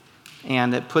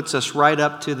And it puts us right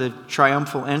up to the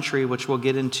triumphal entry, which we'll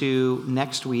get into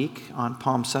next week on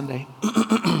Palm Sunday.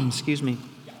 Excuse me.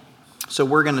 So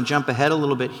we're going to jump ahead a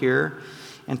little bit here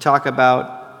and talk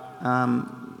about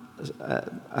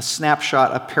a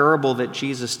snapshot, a parable that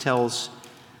Jesus tells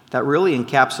that really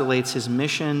encapsulates his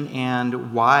mission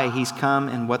and why he's come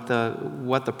and what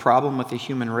the problem with the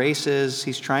human race is.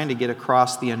 He's trying to get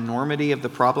across the enormity of the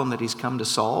problem that he's come to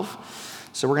solve.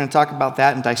 So we're going to talk about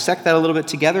that and dissect that a little bit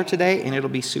together today, and it'll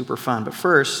be super fun. But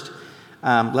first,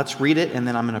 let's read it, and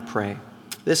then I'm going to pray.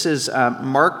 This is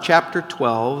Mark chapter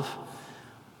 12,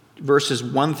 verses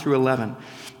 1 through 11.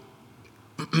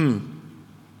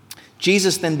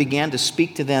 Jesus then began to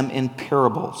speak to them in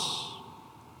parables.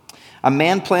 A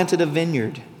man planted a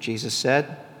vineyard, Jesus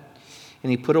said, and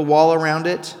he put a wall around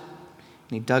it, and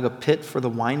he dug a pit for the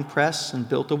winepress and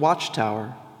built a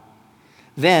watchtower.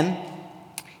 Then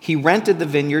he rented the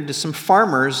vineyard to some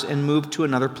farmers and moved to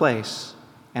another place.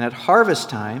 And at harvest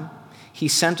time, he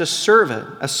sent a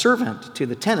servant to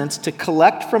the tenants to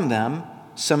collect from them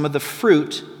some of the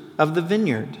fruit of the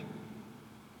vineyard.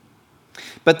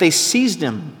 But they seized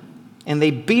him, and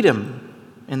they beat him,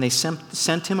 and they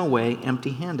sent him away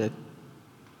empty-handed.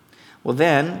 Well,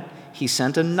 then he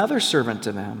sent another servant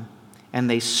to them, and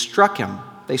they struck him.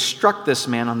 They struck this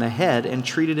man on the head and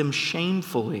treated him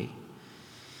shamefully.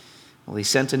 Well, he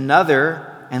sent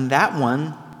another, and that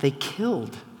one they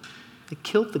killed. They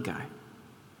killed the guy.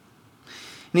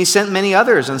 And he sent many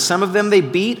others, and some of them they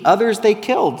beat, others they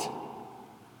killed.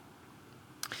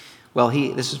 Well,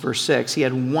 this is verse 6, he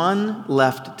had one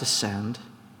left to send,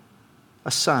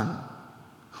 a son,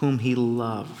 whom he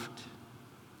loved.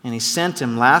 And he sent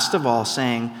him last of all,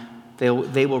 saying, they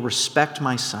will respect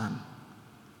my son.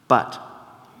 But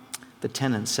the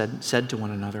tenants said to one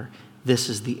another, this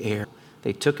is the heir.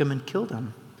 They took him and killed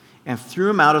him and threw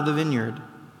him out of the vineyard.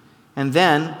 And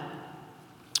then,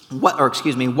 what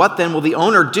then will the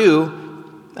owner of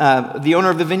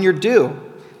the vineyard do?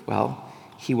 Well,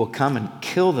 he will come and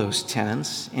kill those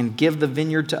tenants and give the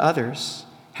vineyard to others.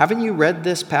 Haven't you read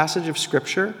this passage of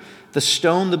Scripture? The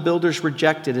stone the builders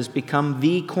rejected has become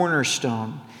the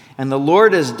cornerstone. And the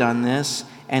Lord has done this,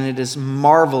 and it is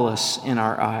marvelous in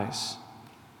our eyes.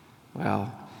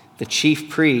 Well, the chief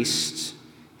priests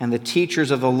and the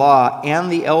teachers of the law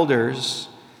and the elders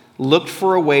looked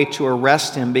for a way to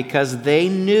arrest him because they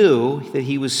knew that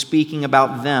he was speaking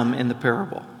about them in the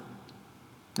parable.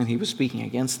 And he was speaking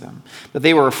against them. But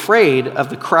they were afraid of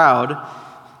the crowd,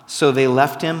 so they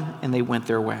left him and they went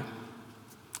their way.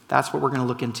 That's what we're going to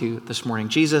look into this morning.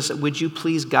 Jesus, would you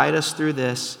please guide us through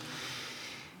this?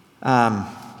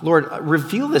 Lord,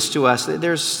 reveal this to us.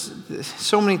 There's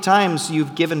so many times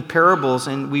you've given parables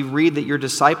and we read that your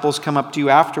disciples come up to you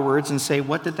afterwards and say,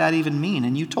 what did that even mean?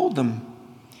 And you told them.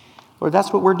 Lord,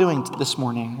 that's what we're doing this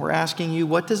morning. We're asking you,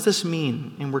 what does this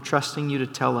mean? And we're trusting you to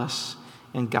tell us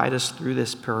and guide us through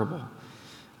this parable.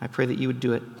 I pray that you would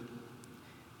do it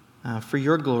for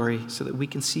your glory so that we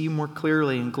can see you more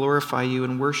clearly and glorify you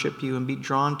and worship you and be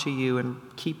drawn to you and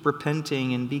keep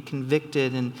repenting and be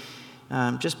convicted and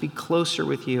just be closer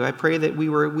with you. I pray that we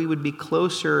would be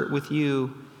closer with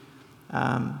you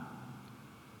now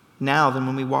than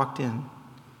when we walked in.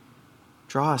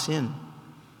 Draw us in.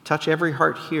 Touch every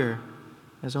heart here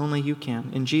as only you can.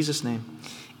 In Jesus' name,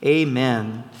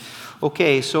 amen.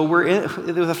 Okay, so we're in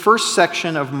the first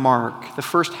section of Mark, the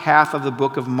first half of the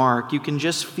book of Mark. You can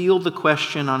just feel the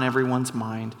question on everyone's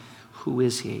mind. Who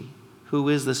is he? Who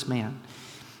is this man?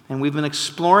 And we've been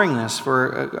exploring this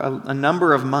for a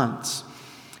number of months.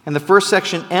 And the first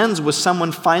section ends with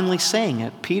someone finally saying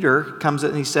it. Peter comes in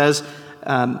and he says,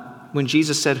 when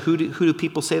Jesus said, who do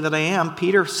people say that I am?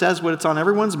 Peter says what it's on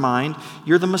everyone's mind.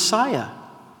 You're the Messiah.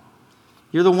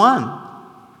 You're the one.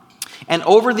 And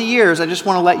over the years, I just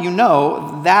want to let you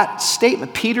know, that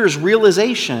statement, Peter's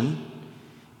realization,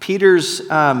 Peter's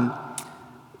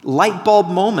light bulb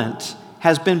moment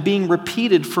has been being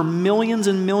repeated for millions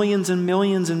and millions and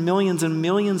millions and millions and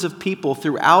millions of people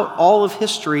throughout all of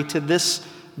history to this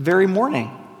very morning.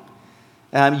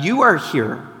 You are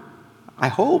here. I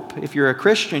hope if you're a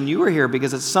Christian, you are here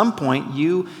because at some point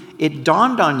it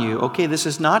dawned on you, okay, this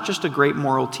is not just a great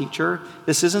moral teacher.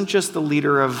 This isn't just the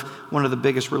leader of one of the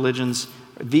biggest religions,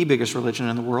 the biggest religion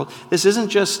in the world. This isn't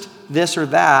just this or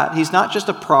that. He's not just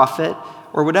a prophet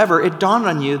or whatever. It dawned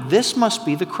on you, this must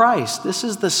be the Christ. This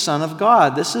is the Son of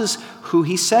God. This is who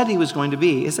he said he was going to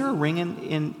be. Is there a ring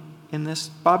in this?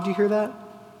 Bob, do you hear that?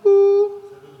 Woo.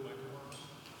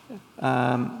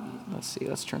 Let's see.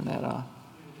 Let's turn that off.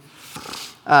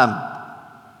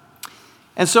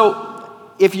 And so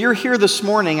if you're here this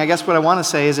morning, I guess what I want to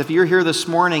say is if you're here this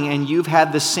morning and you've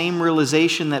had the same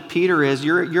realization that Peter is,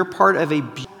 you're part of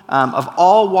of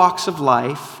all walks of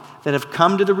life that have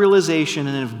come to the realization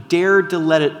and have dared to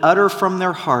let it utter from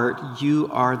their heart, you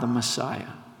are the Messiah.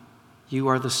 You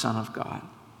are the Son of God.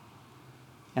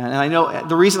 And I know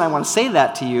the reason I want to say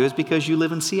that to you is because you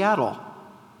live in Seattle.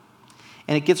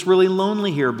 And it gets really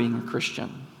lonely here being a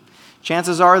Christian.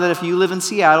 Chances are that if you live in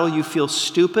Seattle, you feel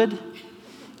stupid.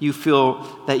 You feel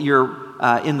that you're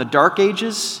in the dark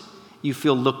ages. You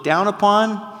feel looked down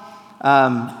upon.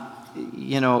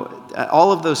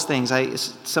 All of those things.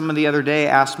 Someone the other day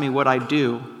asked me what I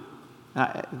do.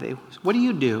 What do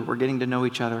you do? We're getting to know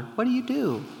each other. What do you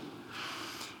do?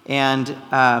 And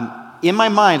in my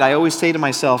mind, I always say to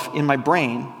myself, in my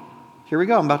brain, here we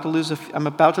go. I'm about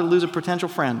to lose a potential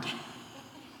friend.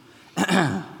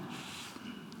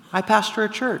 I pastor a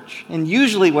church, and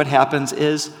usually what happens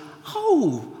is,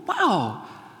 oh, wow,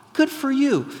 good for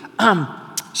you.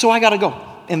 So I got to go.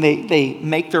 And they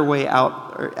make their way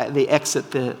out, or they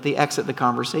exit the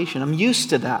conversation. I'm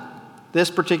used to that.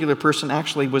 This particular person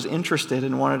actually was interested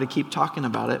and wanted to keep talking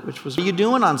about it, which was, what are you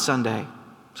doing on Sunday?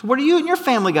 So what do you and your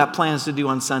family got plans to do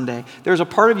on Sunday? There's a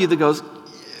part of you that goes,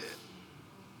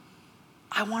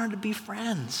 I wanted to be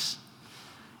friends.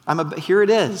 Here it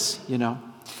is,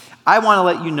 I want to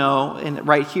let you know, and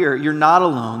right here, you're not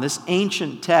alone. This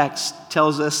ancient text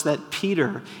tells us that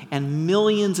Peter and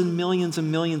millions and millions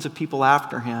and millions of people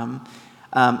after him,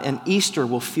 and Easter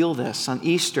will feel this. On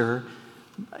Easter,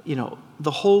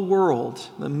 the whole world,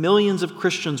 the millions of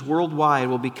Christians worldwide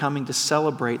will be coming to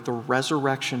celebrate the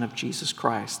resurrection of Jesus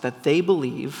Christ, that they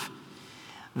believe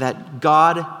that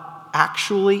God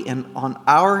actually, in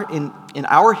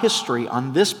our history,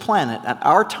 on this planet, at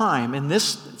our time, in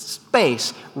this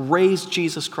space, raised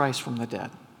Jesus Christ from the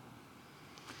dead.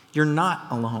 You're not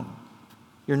alone.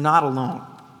 You're not alone.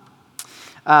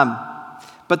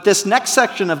 But this next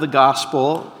section of the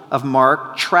Gospel of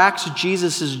Mark tracks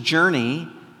Jesus' journey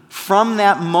from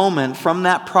that moment, from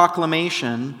that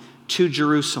proclamation, to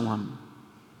Jerusalem,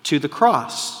 to the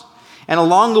cross. And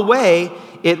along the way,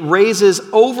 it raises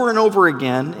over and over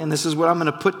again, and this is what I'm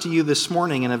going to put to you this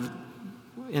morning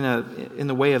in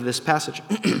the way of this passage.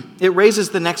 It raises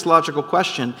the next logical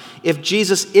question. If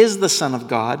Jesus is the Son of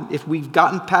God, if we've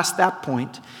gotten past that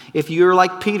point, if you're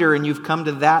like Peter and you've come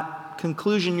to that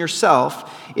conclusion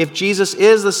yourself, if Jesus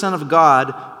is the Son of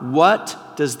God, what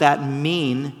does that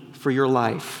mean for your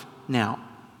life now?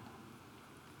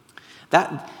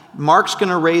 Mark's going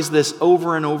to raise this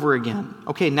over and over again.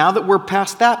 Okay, now that we're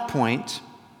past that point,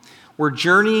 we're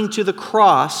journeying to the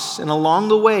cross, and along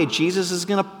the way, Jesus is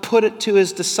going to put it to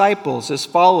his disciples, his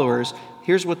followers.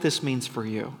 Here's what this means for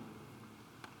you.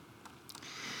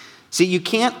 See, you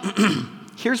can't,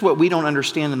 here's what we don't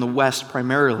understand in the West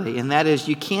primarily, and that is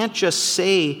you can't just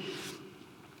stay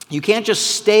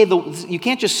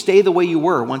the way you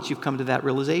were once you've come to that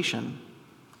realization.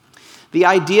 The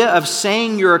idea of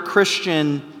saying you're a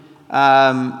Christian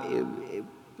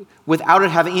without it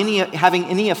having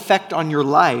any effect on your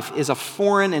life is a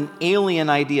foreign and alien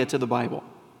idea to the Bible.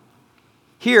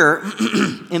 Here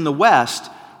in the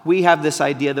West, we have this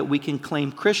idea that we can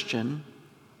claim Christian,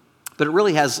 but it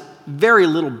really has very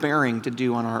little bearing to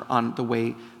do on the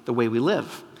way we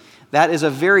live. That is a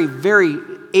very, very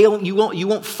alien. You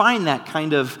won't find that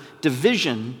kind of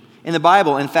division in the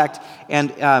Bible. In fact,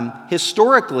 and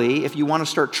historically, if you want to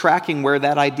start tracking where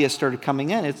that idea started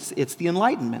coming in, it's the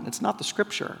Enlightenment. It's not the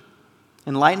Scripture.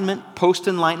 Enlightenment,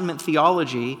 post-Enlightenment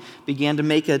theology began to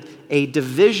make a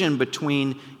division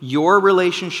between your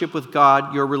relationship with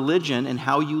God, your religion, and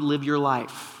how you live your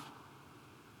life.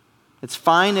 It's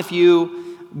fine if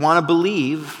you want to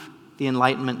believe, the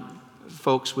Enlightenment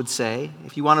folks would say,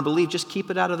 if you want to believe, just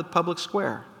keep it out of the public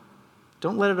square.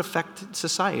 Don't let it affect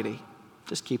society.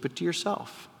 Just keep it to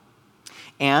yourself.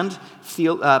 And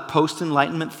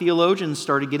post-Enlightenment theologians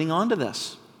started getting onto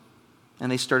this.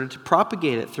 And they started to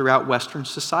propagate it throughout Western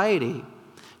society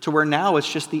to where now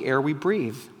it's just the air we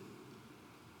breathe.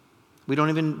 We don't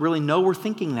even really know we're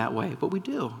thinking that way, but we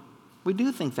do. We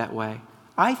do think that way.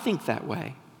 I think that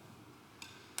way.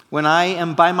 When I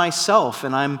am by myself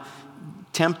and I'm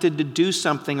tempted to do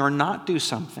something or not do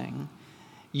something,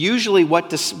 usually what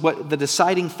the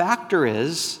deciding factor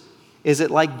is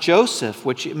it like Joseph,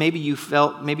 which maybe you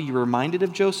were reminded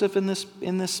of Joseph in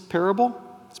this parable?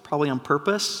 It's probably on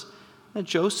purpose. And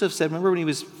Joseph said, remember when he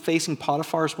was facing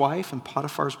Potiphar's wife, and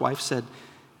Potiphar's wife said,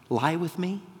 lie with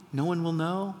me, no one will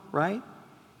know, right?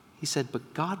 He said,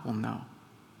 but God will know.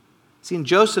 See, in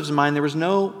Joseph's mind, there was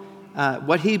no,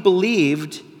 what he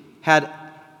believed had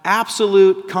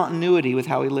absolute continuity with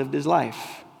how he lived his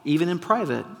life, even in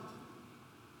private.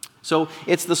 So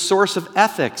it's the source of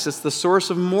ethics. It's the source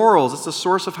of morals. It's the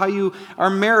source of how you are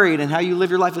married and how you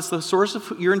live your life. It's the source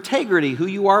of your integrity, who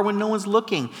you are when no one's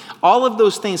looking. All of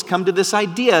those things come to this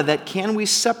idea that can we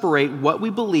separate what we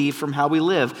believe from how we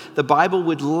live? The Bible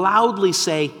would loudly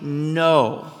say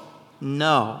no.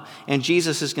 No. And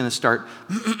Jesus is going to start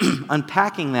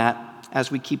unpacking that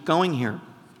as we keep going here.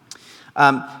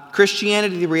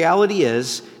 Christianity, the reality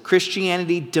is,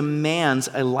 Christianity demands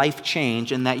a life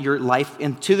change, and that your life,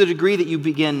 and to the degree that you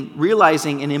begin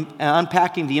realizing and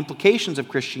unpacking the implications of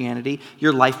Christianity,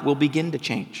 your life will begin to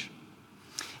change.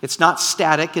 It's not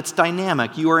static, it's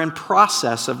dynamic. You are in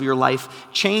process of your life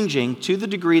changing to the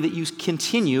degree that you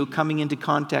continue coming into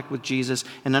contact with Jesus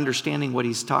and understanding what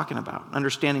he's talking about,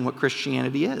 understanding what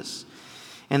Christianity is.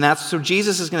 And so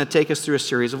Jesus is going to take us through a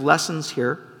series of lessons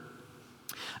here.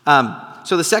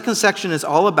 So the second section is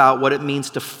all about what it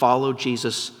means to follow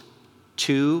Jesus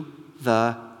to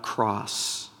the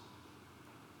cross.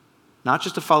 Not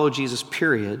just to follow Jesus,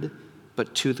 period,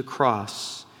 but to the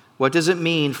cross. What does it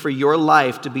mean for your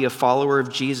life to be a follower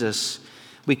of Jesus?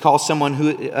 We call someone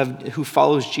who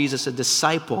follows Jesus a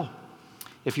disciple.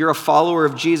 If you're a follower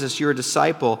of Jesus, you're a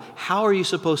disciple. How are you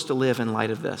supposed to live in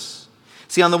light of this?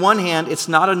 See, on the one hand, it's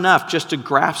not enough just to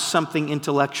grasp something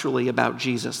intellectually about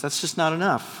Jesus. That's just not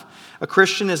enough. A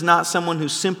Christian is not someone who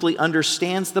simply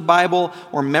understands the Bible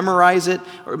or memorize it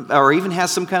or even has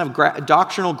some kind of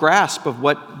doctrinal grasp of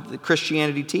what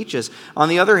Christianity teaches. On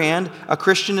the other hand, a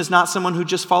Christian is not someone who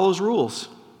just follows rules.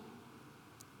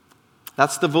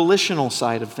 That's the volitional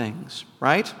side of things,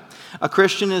 right? A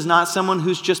Christian is not someone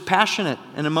who's just passionate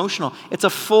and emotional. It's a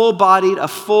full-bodied, a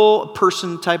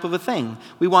full-person type of a thing.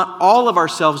 We want all of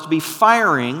ourselves to be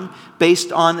firing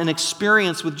based on an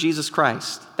experience with Jesus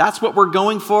Christ. That's what we're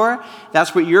going for.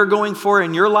 That's what you're going for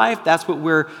in your life. That's what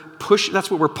we're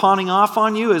pawning off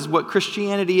on you, is what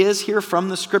Christianity is here from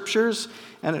the Scriptures.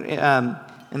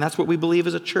 And that's what we believe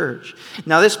as a church.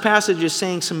 Now, this passage is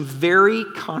saying some very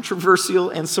controversial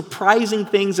and surprising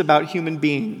things about human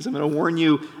beings. I'm going to warn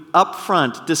you up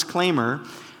front, disclaimer.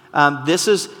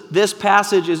 This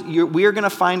passage we are going to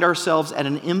find ourselves at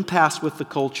an impasse with the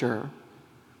culture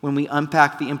when we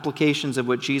unpack the implications of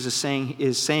what Jesus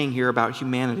is saying here about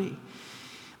humanity.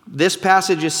 This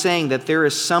passage is saying that there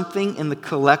is something in the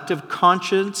collective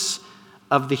conscience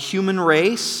of the human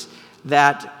race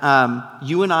that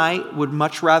you and I would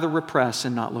much rather repress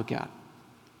and not look at.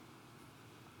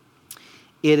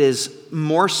 It is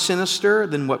more sinister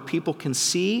than what people can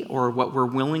see or what we're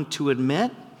willing to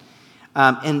admit.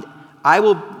 And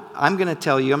I'm going to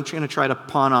tell you, I'm going to try to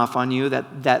pawn off on you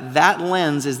that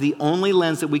lens is the only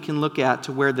lens that we can look at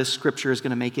to where this scripture is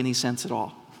going to make any sense at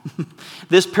all.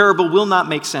 This parable will not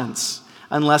make sense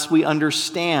unless we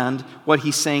understand what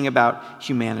he's saying about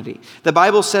humanity. The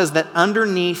Bible says that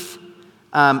underneath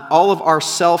all of our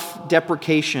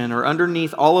self-deprecation, or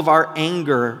underneath all of our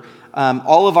anger,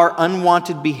 all of our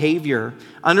unwanted behavior,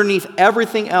 underneath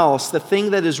everything else, the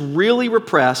thing that is really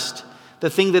repressed, the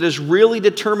thing that is really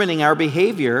determining our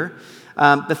behavior,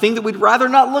 the thing that we'd rather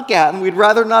not look at and we'd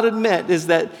rather not admit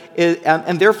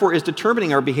and therefore is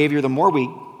determining our behavior the more we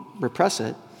repress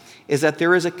it, is that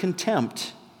there is a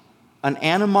contempt, an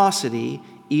animosity,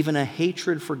 even a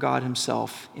hatred for God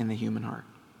himself in the human heart.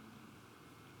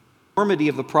 The enormity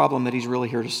of the problem that he's really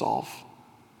here to solve.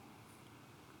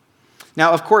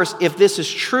 Now, of course, if this is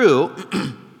true,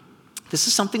 this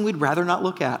is something we'd rather not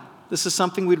look at. This is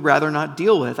something we'd rather not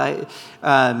deal with.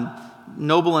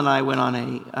 Noble and I went on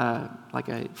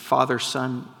a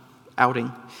father-son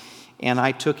outing, and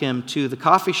I took him to the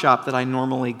coffee shop that I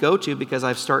normally go to because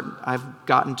I've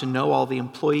gotten to know all the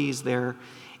employees there,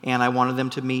 and I wanted them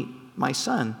to meet my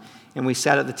son. And we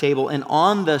sat at the table, and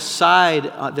on the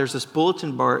side, there's this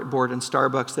bulletin board in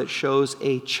Starbucks that shows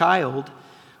a child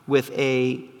with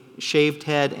a shaved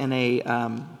head and a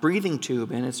breathing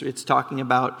tube, and it's talking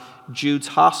about Jude's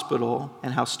Hospital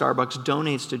and how Starbucks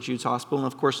donates to Jude's Hospital. And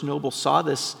of course, Noble saw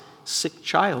this sick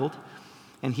child,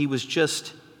 and he was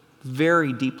just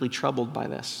very deeply troubled by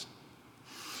this.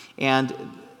 And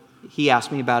he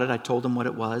asked me about it. I told him what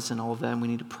it was and all of that, and we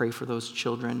need to pray for those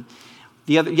children.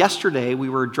 Yesterday, we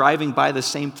were driving by the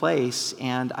same place,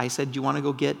 and I said, do you want to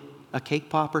go get a cake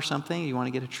pop or something? You want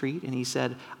to get a treat? And he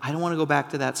said, I don't want to go back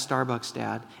to that Starbucks,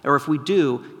 Dad. Or if we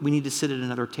do, we need to sit at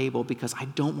another table because I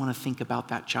don't want to think about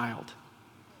that child.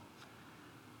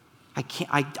 I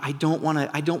don't want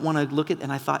to look at,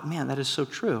 and I thought, man, that is so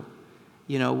true.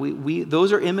 You know,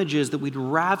 those are images that we'd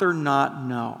rather not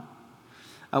know.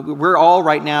 We're all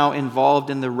right now involved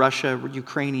in the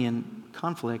Russia-Ukrainian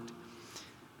conflict.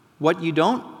 What you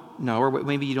don't know, or what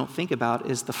maybe you don't think about,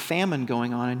 is the famine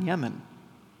going on in Yemen.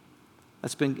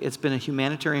 It's been a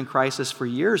humanitarian crisis for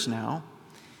years now.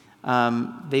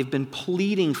 They've been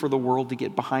pleading for the world to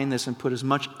get behind this and put as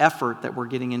much effort that we're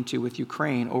getting into with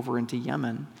Ukraine over into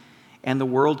Yemen. And the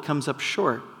world comes up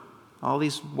short. All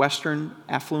these Western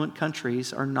affluent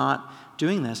countries are not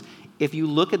doing this. If you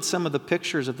look at some of the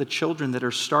pictures of the children that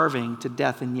are starving to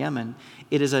death in Yemen,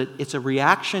 it's a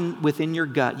reaction within your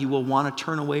gut. You will want to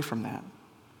turn away from that.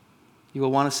 You will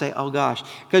want to say, oh gosh.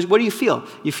 Because what do you feel?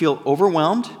 You feel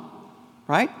overwhelmed,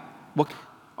 right?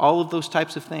 All of those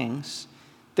types of things.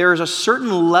 There is a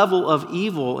certain level of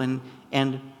evil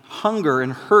and hunger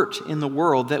and hurt in the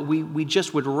world that we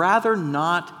just would rather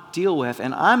not deal with.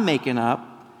 And I'm making up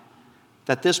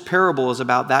that this parable is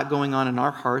about that going on in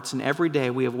our hearts, and every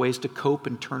day we have ways to cope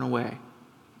and turn away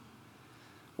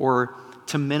or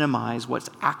to minimize what's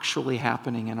actually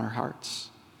happening in our hearts.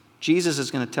 Jesus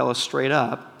is going to tell us straight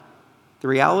up, the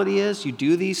reality is you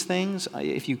do these things,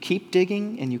 if you keep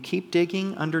digging and you keep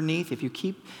digging underneath, if you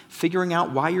keep figuring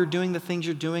out why you're doing the things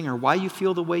you're doing or why you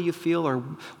feel the way you feel or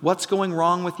what's going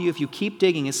wrong with you, if you keep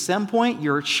digging, at some point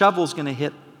your shovel's going to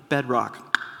hit bedrock.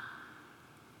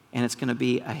 And it's going to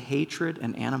be a hatred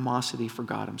and animosity for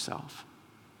God himself.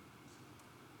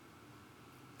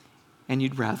 And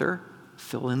you'd rather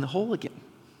fill in the hole again.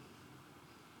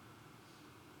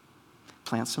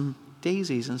 Plant some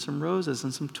daisies and some roses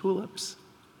and some tulips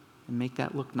and make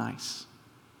that look nice.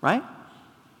 Right?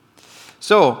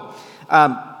 So,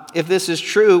 if this is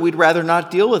true, we'd rather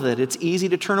not deal with it. It's easy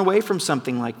to turn away from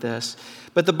something like this.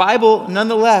 But the Bible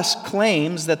nonetheless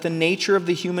claims that the nature of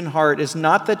the human heart is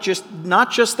not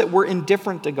just that we're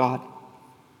indifferent to God,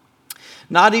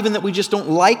 not even that we just don't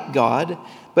like God,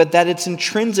 but that it's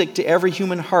intrinsic to every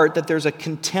human heart that there's a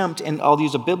contempt, and I'll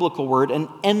use a biblical word, an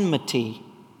enmity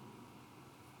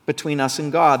between us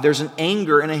and God. There's an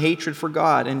anger and a hatred for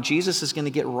God, and Jesus is going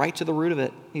to get right to the root of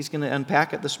it. He's going to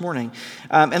unpack it this morning.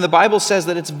 And the Bible says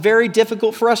that it's very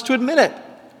difficult for us to admit it.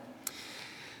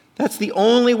 That's the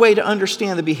only way to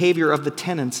understand the behavior of the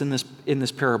tenants in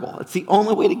this parable. It's the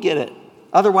only way to get it.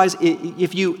 Otherwise,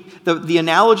 the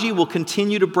analogy will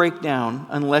continue to break down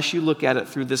unless you look at it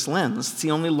through this lens. It's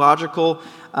the only logical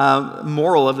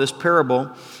moral of this parable.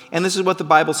 And this is what the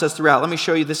Bible says throughout. Let me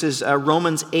show you. This is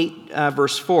Romans 8,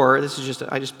 verse 4. This is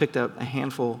I just picked up a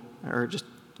handful, or just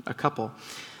a couple.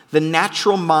 The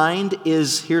natural mind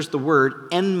is, here's the word,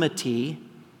 enmity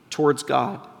towards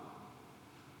God.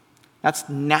 That's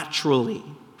naturally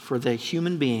for the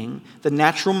human being. The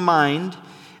natural mind,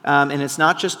 and it's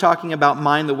not just talking about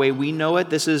mind the way we know it.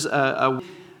 This is a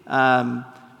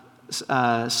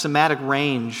semantic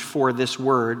range for this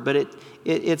word, but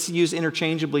it's used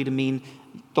interchangeably to mean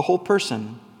the whole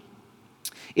person.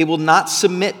 It will not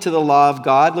submit to the law of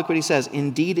God. Look what he says.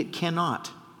 Indeed, it cannot.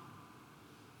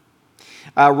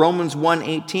 Romans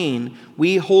 1:18,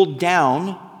 we hold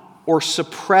down or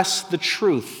suppress the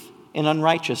truth in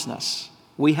unrighteousness.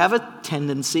 We have a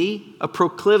tendency, a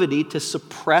proclivity to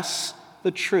suppress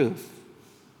the truth.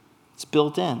 It's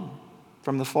built in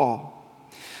from the fall.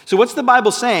 So what's the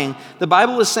Bible saying? The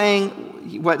Bible is saying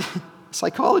what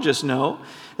psychologists know,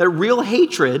 that real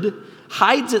hatred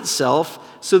hides itself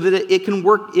so that it can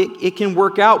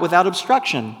work out without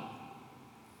obstruction.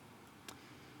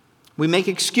 We make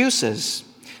excuses.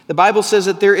 The Bible says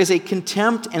that there is a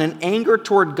contempt and an anger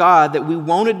toward God that we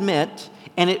won't admit,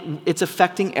 and it's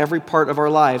affecting every part of our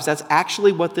lives. That's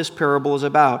actually what this parable is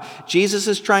about. Jesus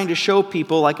is trying to show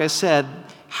people, like I said,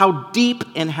 how deep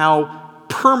and how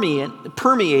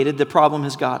permeated the problem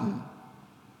has gotten.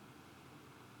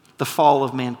 The fall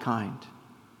of mankind.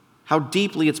 How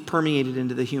deeply it's permeated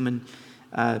into the human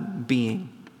being.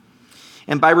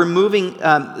 And by removing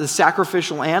the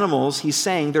sacrificial animals, he's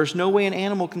saying there's no way an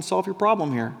animal can solve your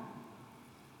problem here.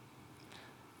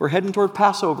 We're heading toward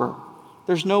Passover.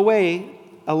 There's no way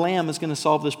a lamb is going to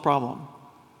solve this problem.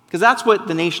 Because that's what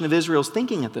the nation of Israel is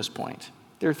thinking at this point.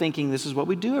 They're thinking this is what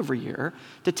we do every year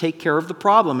to take care of the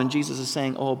problem. And Jesus is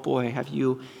saying, oh boy,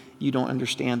 you don't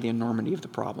understand the enormity of the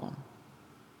problem.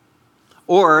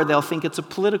 Or they'll think it's a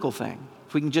political thing.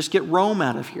 If we can just get Rome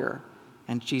out of here.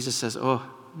 And Jesus says,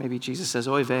 maybe Jesus says,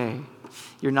 oy vey,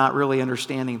 you're not really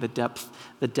understanding the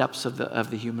depths of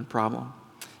the human problem.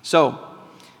 So,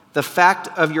 the fact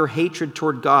of your hatred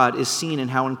toward God is seen in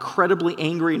how incredibly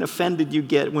angry and offended you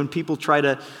get when people try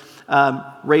to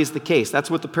raise the case.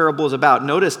 That's what the parable is about.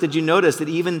 Did you notice that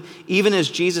even as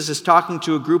Jesus is talking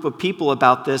to a group of people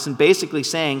about this and basically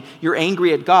saying, you're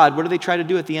angry at God, what do they try to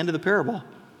do at the end of the parable?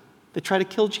 They try to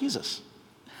kill Jesus.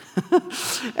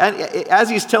 And as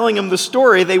he's telling them the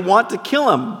story, they want to kill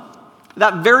him.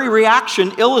 That very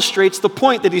reaction illustrates the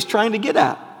point that he's trying to get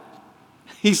at.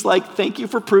 He's like, thank you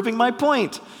for proving my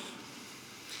point.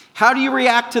 How do you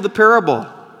react to the parable?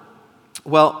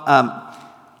 Well,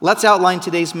 let's outline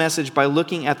today's message by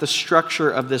looking at the structure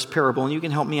of this parable, and you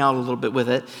can help me out a little bit with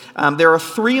it. There are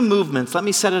three movements. Let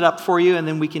me set it up for you, and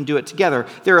then we can do it together.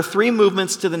 There are three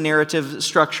movements to the narrative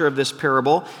structure of this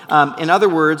parable. In other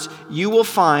words, you will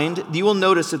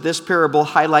notice that this parable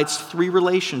highlights three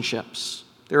relationships.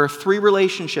 There are three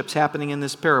relationships happening in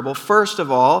this parable. First of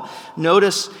all,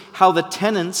 notice how the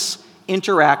tenants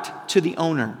interact to the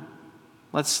owner.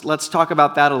 Let's talk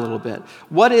about that a little bit.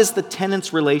 What is the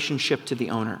tenant's relationship to the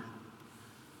owner?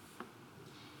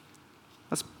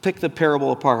 Let's pick the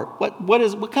parable apart.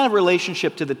 What kind of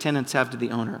relationship do the tenants have to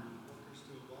the owner?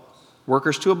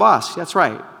 Workers to a boss. That's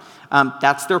right.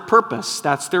 That's their purpose.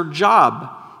 That's their job.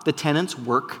 The tenants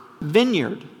work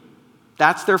vineyard.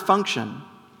 That's their function.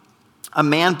 A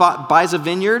man buys a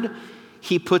vineyard.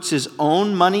 He puts his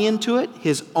own money into it,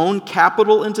 his own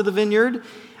capital into the vineyard.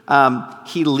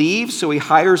 He leaves, so he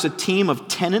hires a team of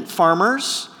tenant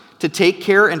farmers to take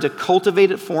care and to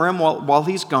cultivate it for him while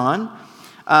he's gone.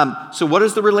 So what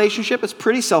is the relationship? It's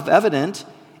pretty self-evident.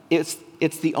 It's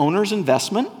the owner's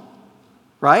investment,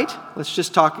 right? Let's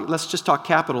just talk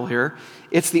capital here.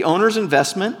 It's the owner's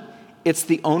investment. It's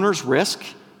the owner's risk.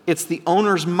 It's the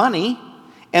owner's money,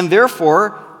 and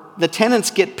therefore the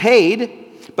tenants get paid,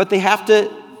 but they have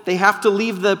to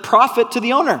leave the profit to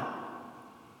the owner.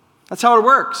 That's how it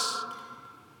works.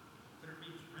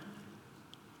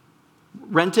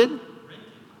 Rented?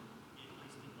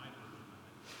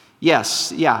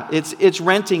 Yes, yeah, it's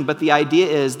renting, but the idea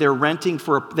is they're renting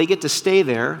they get to stay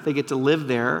there, they get to live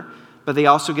there, but they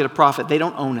also get a profit. They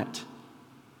don't own it.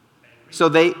 So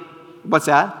what's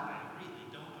that?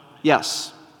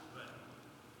 Yes.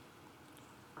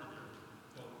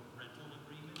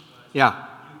 Yeah.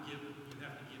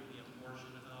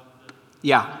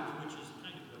 Yeah.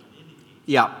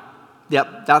 Yeah.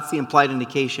 Yep, that's the implied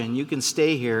indication. You can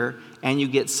stay here and you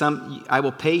get I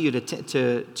will pay you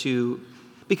to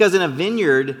because in a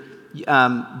vineyard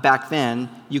back then,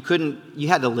 you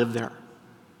had to live there.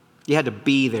 You had to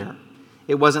be there.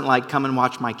 It wasn't like come and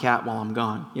watch my cat while I'm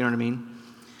gone. You know what I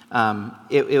mean?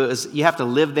 It was you have to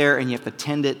live there and you have to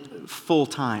tend it full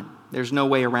time. There's no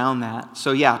way around that.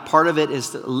 So yeah, part of it is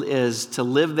to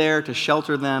live there, to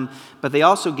shelter them, but they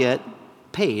also get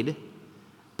paid.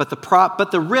 But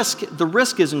the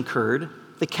risk is incurred.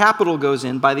 The capital goes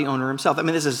in by the owner himself. I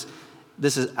mean, this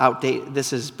is outdated.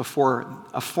 This is before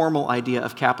a formal idea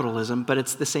of capitalism, but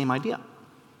it's the same idea,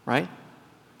 right?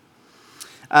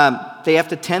 They have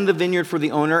to tend the vineyard for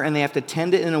the owner, and they have to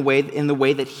tend it in the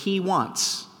way that he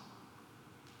wants,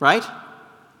 right?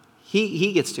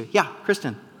 He gets to. Yeah,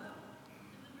 Kristen.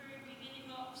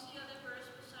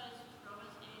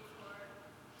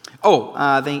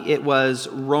 I think it was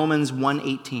Romans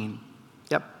 1:18.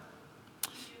 Yep.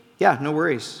 Yeah, no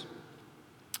worries.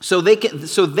 So they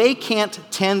can't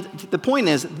tend. The point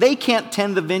is, they can't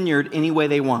tend the vineyard any way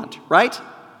they want, right?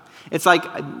 It's like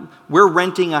we're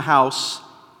renting a house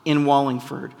in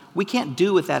Wallingford. We can't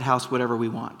do with that house whatever we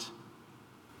want.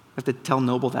 I have to tell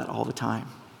Noble that all the time.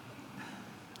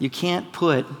 You can't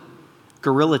put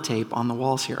Gorilla Tape on the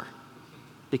walls here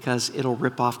because it'll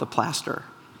rip off the plaster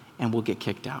and we'll get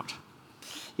kicked out.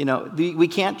 You know, we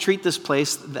can't treat this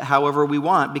place however we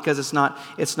want because it's not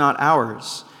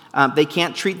ours. They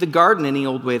can't treat the garden any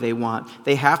old way they want.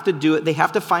 They have to do it. They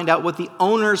have to find out what the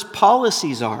owner's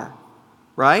policies are,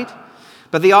 right?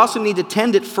 But they also need to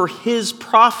tend it for his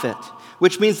profit,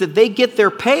 which means that they get their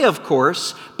pay, of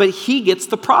course, but he gets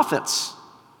the profits.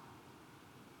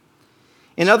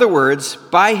 In other words,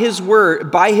 by his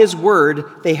word,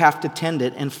 they have to tend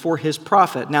it and for his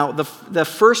profit. Now, the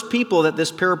first people that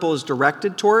this parable is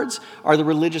directed towards are the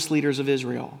religious leaders of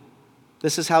Israel.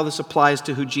 This is how this applies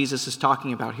to who Jesus is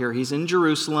talking about here. He's in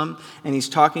Jerusalem and he's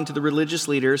talking to the religious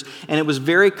leaders, and it is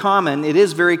very common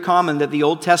that the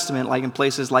Old Testament, like in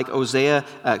places like Isaiah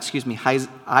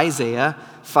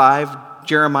 5,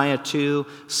 Jeremiah 2,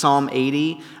 Psalm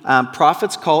 80,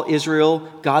 prophets call Israel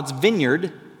God's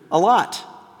vineyard a lot.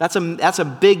 That's a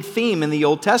big theme in the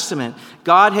Old Testament.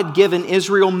 God had given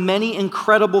Israel many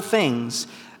incredible things.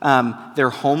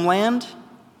 Their homeland,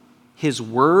 his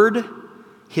word,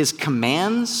 his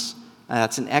commands,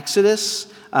 that's in Exodus,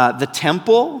 the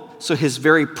temple, so his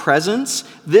very presence.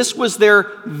 This was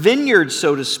their vineyard,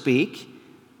 so to speak.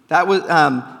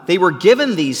 They were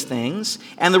given these things,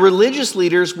 and the religious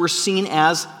leaders were seen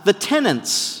as the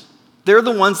tenants. They're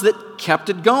the ones that kept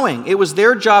it going. It was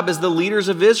their job as the leaders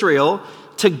of Israel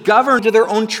to govern to their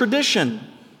own tradition.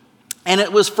 And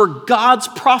it was for God's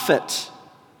profit.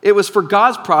 It was for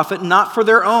God's profit, not for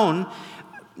their own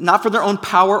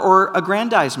power or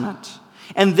aggrandizement.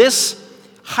 And this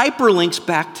hyperlinks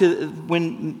back to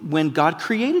when God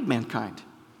created mankind.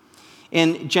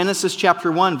 In Genesis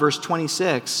chapter 1, verse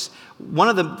 26, one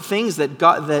of the things that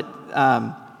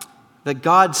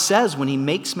God says when he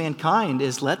makes mankind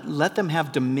is let them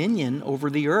have dominion over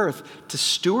the earth, to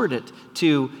steward it,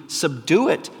 to subdue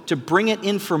it, to bring it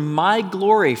in for my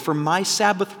glory, for my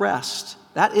Sabbath rest.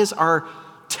 That is our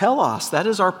telos. That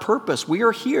is our purpose. We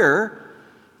are here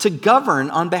to govern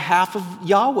on behalf of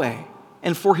Yahweh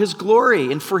and for his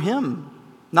glory and for him,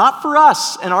 not for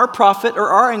us and our profit or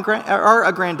our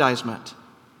aggrandizement.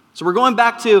 So we're going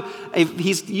back to,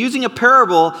 he's using a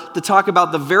parable to talk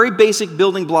about the very basic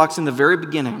building blocks in the very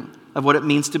beginning of what it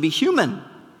means to be human.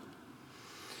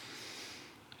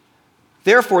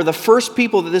 Therefore, the first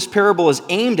people that this parable is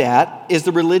aimed at is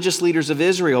the religious leaders of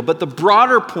Israel. But the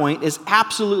broader point is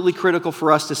absolutely critical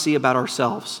for us to see about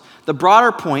ourselves. The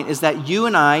broader point is that you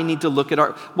and I need to look at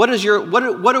what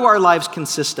do our lives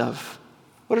consist of?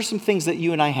 What are some things that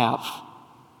you and I have?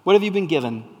 What have you been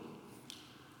given?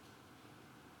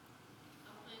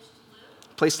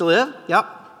 Place to live? Yep.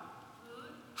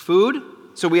 Food.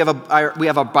 So we have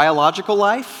a biological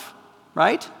life,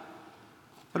 right?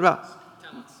 What about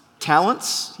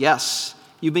talents? Yes.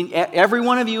 Every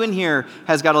one of you in here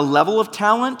has got a level of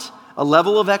talent, a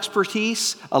level of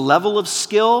expertise, a level of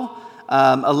skill,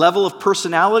 a level of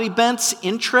personality bents,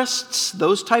 interests,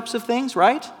 those types of things,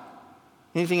 right?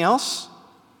 Anything else?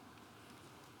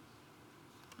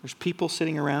 There's people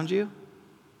sitting around you.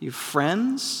 You have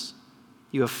friends.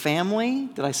 You have family.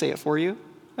 Did I say it for you?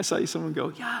 I saw someone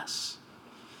go, yes.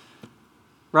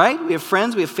 Right? We have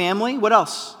friends. We have family. What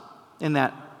else in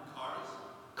that?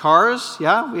 Cars.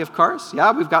 Yeah, we have cars.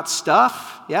 Yeah, we've got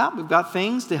stuff. Yeah, we've got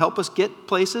things to help us get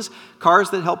places. Cars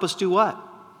that help us do what?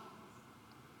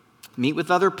 Meet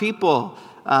with other people.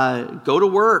 Go to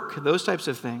work. Those types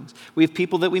of things. We have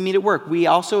people that we meet at work. We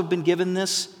also have been given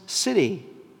this city.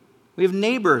 We have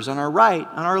neighbors on our right,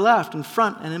 on our left, in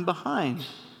front, and in behind.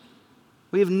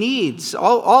 We have needs,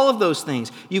 all of those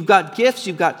things. You've got gifts,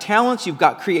 you've got talents, you've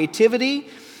got creativity,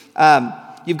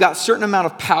 you've got a certain amount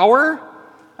of power.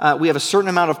 We have a certain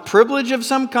amount of privilege of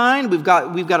some kind. We've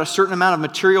got a certain amount of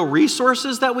material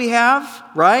resources that we have,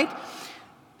 right?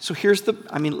 So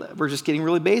we're just getting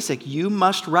really basic. You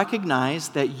must recognize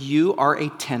that you are a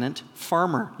tenant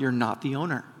farmer. You're not the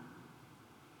owner.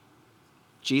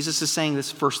 Jesus is saying this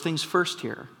first things first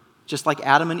here. Just like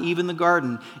Adam and Eve in the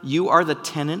garden, you are the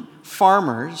tenant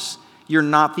farmers. You're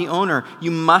not the owner.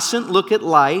 You mustn't look at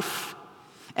life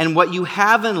and what you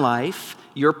have in life,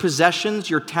 your possessions,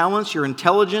 your talents, your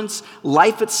intelligence,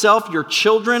 life itself, your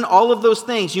children, all of those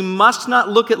things. You must not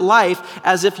look at life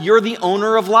as if you're the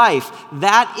owner of life.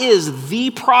 That is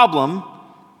the problem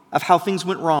of how things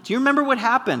went wrong. Do you remember what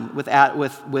happened with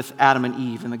Adam and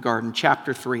Eve in the garden,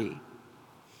 chapter 3?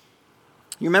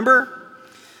 You remember?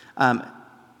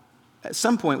 At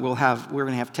some point, we're going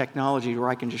to have technology where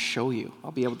I can just show you.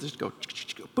 I'll be able to just go,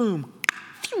 boom,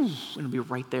 and it'll be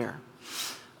right there.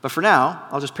 But for now,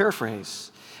 I'll just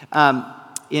paraphrase.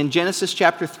 In Genesis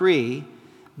chapter 3,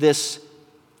 this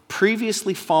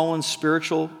previously fallen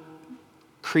spiritual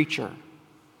creature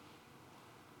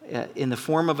in the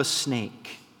form of a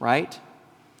snake, right?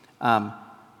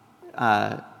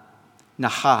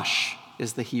 Nahash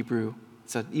is the Hebrew.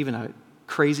 It's even a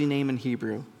crazy name in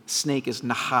Hebrew. Snake is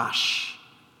Nahash.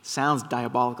 Sounds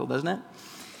diabolical, doesn't it?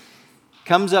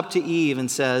 Comes up to Eve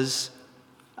and says,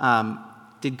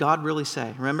 did God really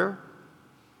say? Remember?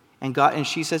 And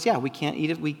she says, yeah, we can't eat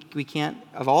it. We can't,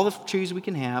 of all the trees we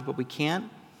can have, but we can't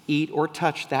eat or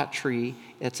touch that tree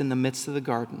that's in the midst of the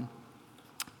garden.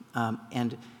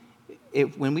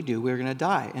 When we do, we're going to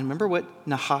die. And remember what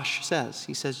Nahash says.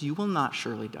 He says, you will not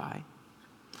surely die.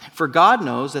 For God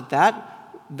knows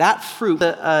that fruit,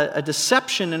 a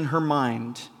deception in her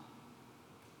mind.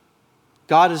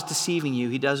 God is deceiving you.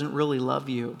 He doesn't really love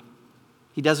you.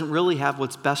 He doesn't really have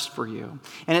what's best for you.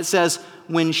 And it says,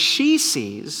 when she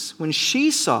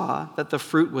saw that the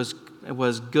fruit was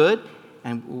good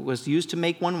and was used to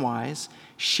make one wise,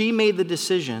 she made the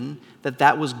decision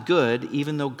that was good,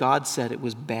 even though God said it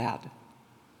was bad.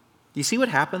 You see what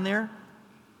happened there?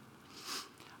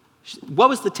 What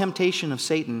was the temptation of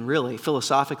Satan, really,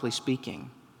 philosophically speaking?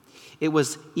 It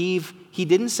was Eve. He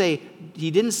didn't say,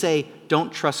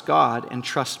 don't trust God and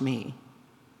trust me.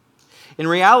 In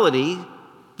reality,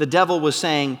 the devil was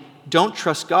saying, don't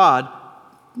trust God.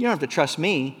 You don't have to trust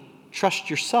me. Trust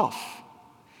yourself.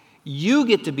 You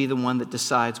get to be the one that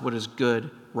decides what is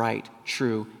good, right,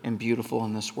 true, and beautiful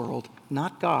in this world,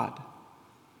 not God.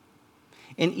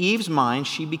 In Eve's mind,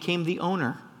 she became the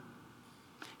owner.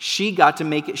 She got to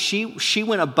make it, she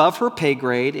went above her pay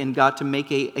grade and got to make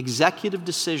an executive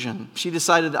decision. She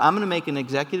decided, I'm going to make an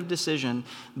executive decision.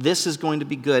 This is going to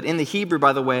be good. In the Hebrew,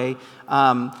 by the way,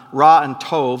 ra and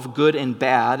tov, good and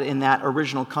bad, in that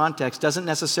original context, doesn't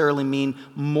necessarily mean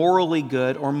morally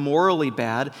good or morally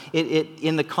bad.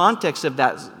 In the context of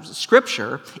that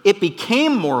scripture, it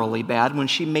became morally bad when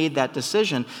she made that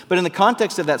decision. But in the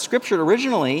context of that scripture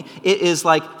originally, it is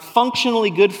like functionally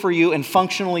good for you and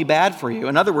functionally bad for you.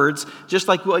 In other words, just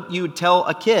like what you would tell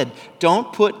a kid,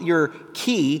 don't put your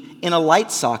key in a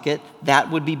light socket, that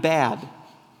would be bad.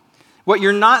 What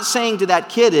you're not saying to that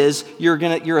kid is,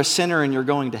 you're a sinner and you're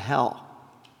going to hell.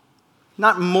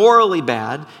 Not morally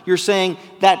bad. You're saying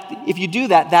that if you do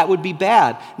that, that would be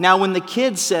bad. Now, when the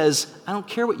kid says, I don't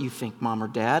care what you think, Mom or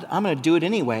Dad, I'm going to do it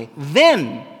anyway,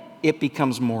 then it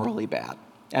becomes morally bad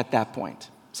at that point.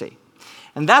 See?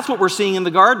 And that's what we're seeing in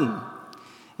the garden.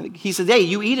 He says, hey,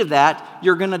 you eat of that,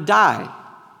 you're going to die.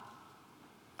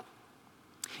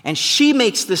 And she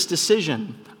makes this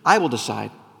decision. I will decide.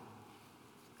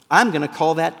 I'm going to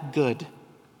call that good.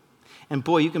 And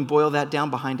boy, you can boil that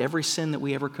down behind every sin that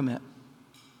we ever commit.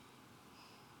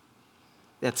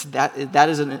 That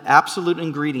is an absolute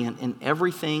ingredient in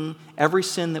everything, every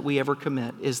sin that we ever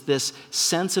commit, is this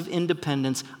sense of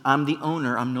independence. I'm the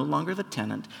owner. I'm no longer the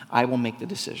tenant. I will make the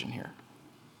decision here.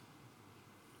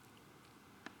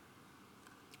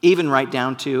 Even right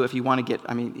down to, if you want to get,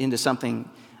 into something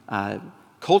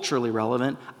culturally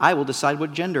relevant, I will decide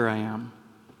what gender I am.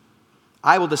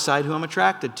 I will decide who I'm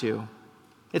attracted to.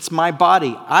 It's my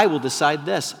body. I will decide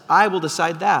this. I will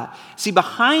decide that. See,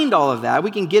 behind all of that,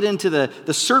 we can get into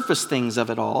the surface things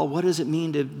of it all. What does it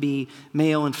mean to be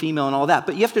male and female and all that?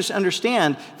 But you have to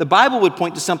understand, the Bible would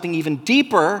point to something even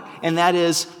deeper, and that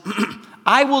is,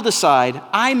 I will decide.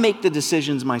 I make the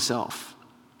decisions myself.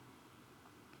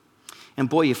 And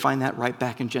boy, you find that right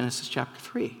back in Genesis chapter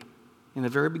 3, in the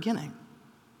very beginning.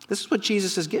 This is what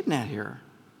Jesus is getting at here.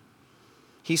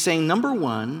 He's saying, number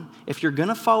one, if you're going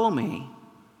to follow me,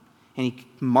 and he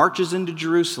marches into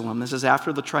Jerusalem, this is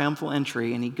after the triumphal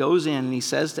entry, and he goes in and he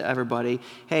says to everybody,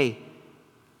 hey,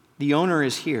 the owner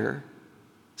is here,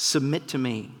 submit to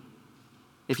me.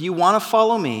 If you want to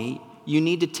follow me, you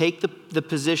need to take the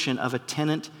position of a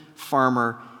tenant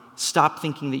farmer. Stop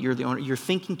thinking that you're the owner. You're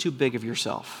thinking too big of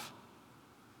yourself.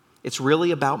 It's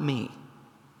really about me.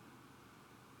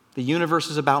 The universe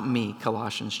is about me,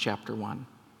 Colossians chapter 1.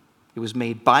 It was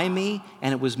made by me,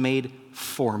 and it was made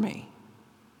for me.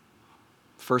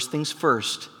 First things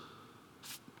first,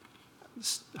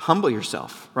 humble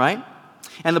yourself, right?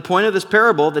 And the point of this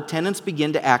parable, the tenants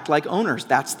begin to act like owners.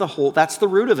 That's the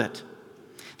root of it.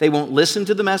 They won't listen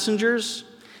to the messengers.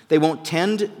 They won't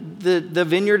tend the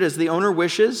vineyard as the owner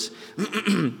wishes.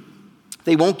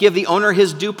 They won't give the owner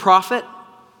his due profit,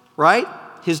 right?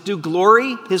 His due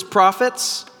glory, his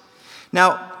profits.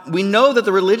 Now, we know that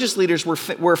the religious leaders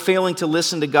were failing to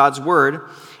listen to God's word,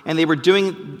 and they were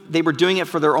doing it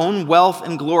for their own wealth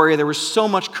and glory. There was so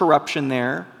much corruption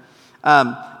there.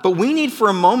 But we need for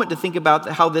a moment to think about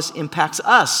how this impacts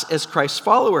us as Christ's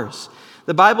followers.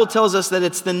 The Bible tells us that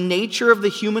it's the nature of the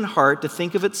human heart to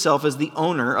think of itself as the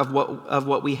owner of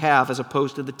what we have as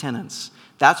opposed to the tenants.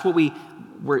 That's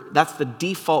that's the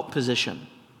default position.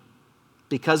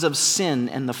 Because of sin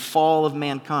and the fall of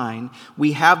mankind,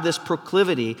 we have this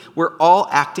proclivity. We're all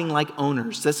acting like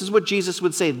owners. This is what Jesus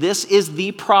would say. This is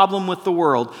the problem with the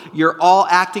world. You're all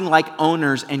acting like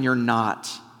owners and you're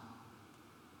not.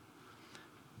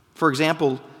 For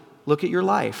example, look at your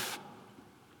life.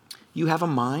 You have a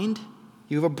mind.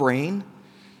 You have a brain.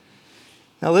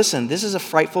 Now listen, this is a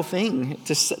frightful thing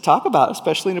to talk about,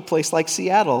 especially in a place like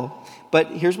Seattle. But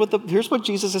here's what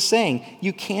Jesus is saying.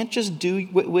 You can't just do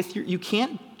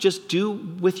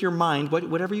with your mind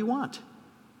whatever you want.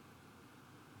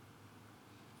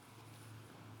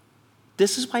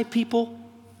 This is why people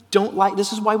don't like.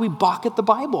 This is why we balk at the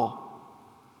Bible.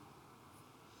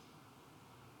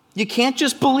 You can't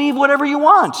just believe whatever you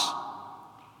want.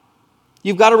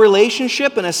 You've got a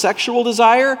relationship and a sexual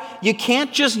desire. You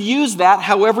can't just use that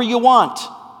however you want.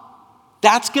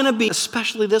 That's going to be,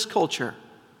 especially this culture.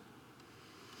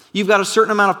 You've got a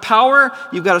certain amount of power.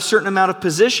 You've got a certain amount of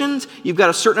positions. You've got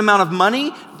a certain amount of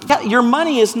money. Your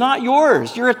money is not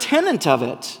yours. You're a tenant of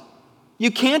it.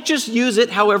 You can't just use it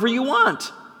however you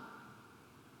want.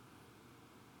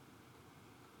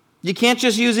 You can't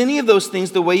just use any of those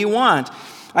things the way you want.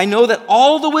 I know that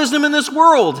all the wisdom in this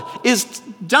world is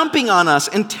dumping on us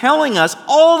and telling us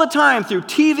all the time through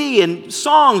TV and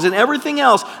songs and everything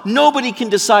else. Nobody can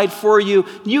decide for you.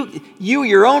 You,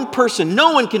 your own person,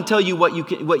 no one can tell you what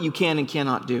you can and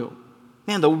cannot do.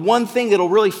 Man, the one thing that'll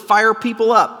really fire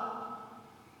people up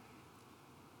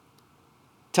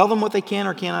Tell them what they can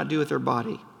or cannot do with their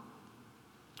body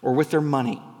or with their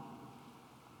money.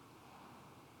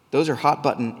 Those are hot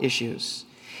button issues.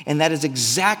 And that is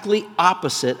exactly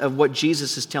opposite of what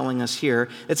Jesus is telling us here.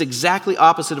 It's exactly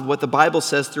opposite of what the Bible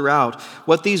says throughout.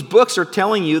 What these books are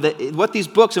telling you, what these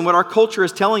books and what our culture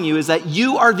is telling you is that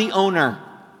you are the owner.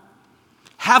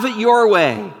 Have it your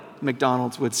way,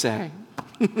 McDonald's would say.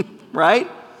 Right?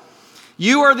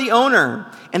 You are the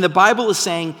owner. And the Bible is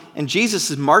saying, and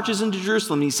Jesus marches into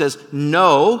Jerusalem and he says,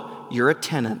 no, you're a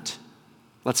tenant.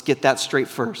 Let's get that straight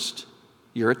first.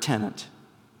 You're a tenant.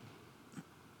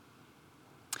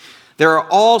 There are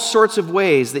all sorts of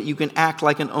ways that you can act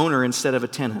like an owner instead of a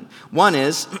tenant. One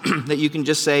is that you can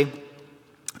just say,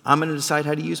 I'm going to decide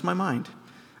how to use my mind.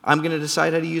 I'm going to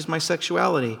decide how to use my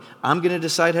sexuality. I'm going to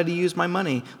decide how to use my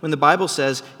money. When the Bible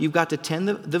says you've got to tend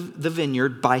the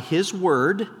vineyard by His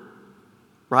word,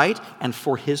 right? And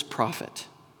for His profit.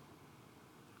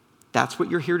 That's what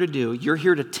you're here to do. You're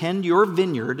here to tend your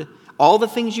vineyard, all the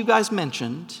things you guys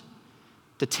mentioned,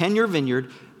 to tend your vineyard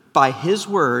by His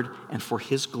word and for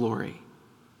His glory.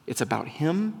 It's about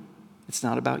Him. It's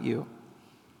not about you.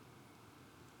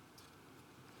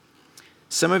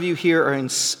 Some of you here are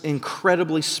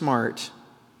incredibly smart.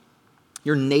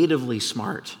 You're natively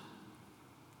smart.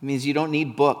 It means you don't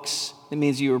need books. It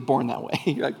means you were born that way.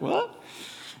 You're like, what?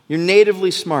 You're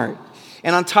natively smart.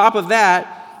 And on top of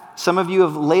that, some of you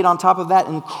have laid on top of that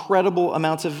incredible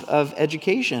amounts of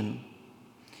education.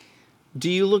 Do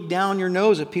you look down your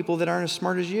nose at people that aren't as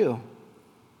smart as you?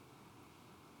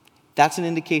 That's an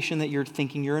indication that you're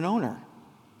thinking you're an owner,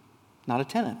 not a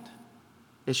tenant.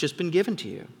 It's just been given to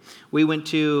you. We went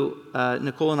to,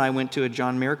 Nicole and I went to a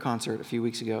John Mayer concert a few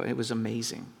weeks ago. It was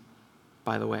amazing,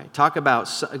 by the way. Talk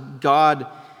about God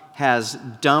has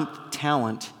dumped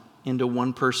talent into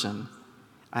one person.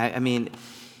 I mean,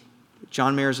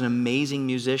 John Mayer is an amazing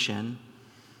musician,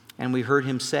 and we heard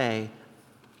him say,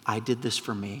 I did this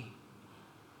for me.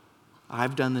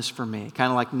 I've done this for me.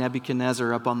 Kind of like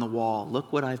Nebuchadnezzar up on the wall.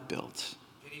 Look what I've built.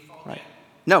 Did he fall Right? dead?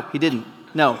 No, he didn't.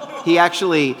 No, he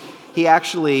actually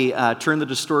turned the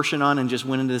distortion on and just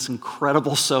went into this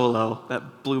incredible solo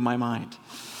that blew my mind.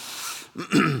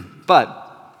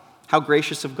 But how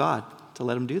gracious of God to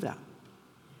let him do that.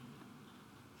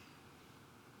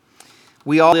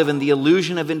 We all live in the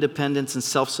illusion of independence and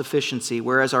self-sufficiency,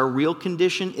 whereas our real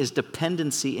condition is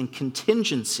dependency and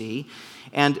contingency,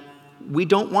 and we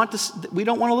don't want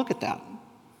to look at that.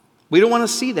 We don't want to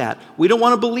see that. We don't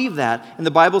want to believe that. And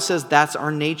the Bible says that's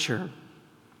our nature.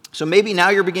 So maybe now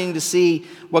you're beginning to see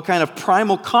what kind of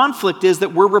primal conflict is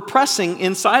that we're repressing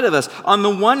inside of us. On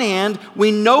the one hand,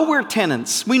 we know we're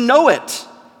tenants. We know it.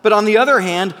 But on the other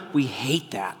hand, we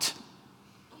hate that.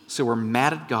 So we're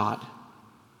mad at God.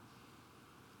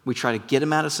 We try to get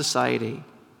him out of society.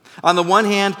 On the one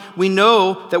hand, we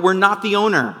know that we're not the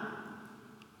owner.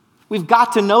 We've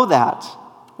got to know that.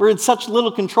 We're in such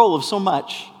little control of so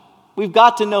much. We've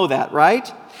got to know that, right?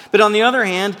 But on the other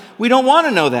hand, we don't want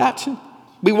to know that.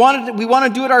 We want to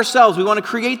do it ourselves. We want to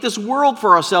create this world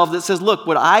for ourselves that says, look,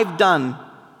 what I've done.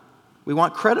 We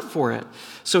want credit for it.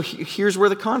 So here's where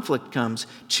the conflict comes.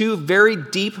 Two very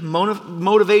deep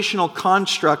motivational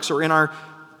constructs are in our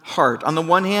heart. On the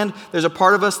one hand, there's a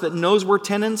part of us that knows we're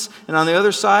tenants, and on the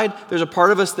other side, there's a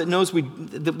part of us that knows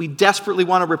that we desperately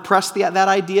want to repress that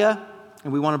idea,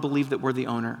 and we want to believe that we're the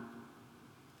owner.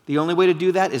 The only way to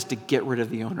do that is to get rid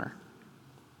of the owner,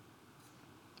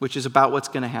 which is about what's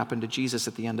going to happen to Jesus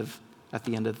at the end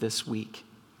of this week,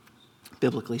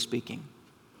 biblically speaking.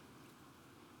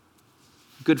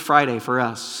 Good Friday for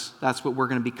us, that's what we're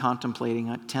going to be contemplating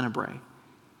at Tenebrae,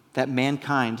 that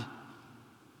mankind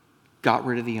got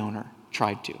rid of the owner,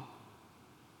 tried to,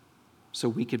 so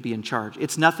we could be in charge.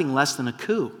 It's nothing less than a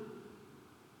coup.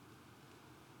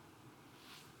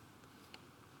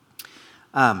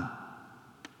 But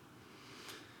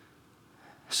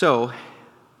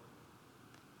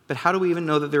how do we even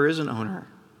know that there is an owner?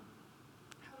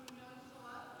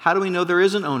 How do we know there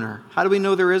is an owner? How do we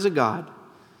know there is a God?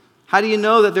 How do you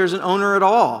know that there's an owner at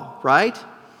all, right?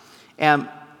 And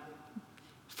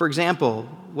for example,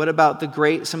 what about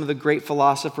some of the great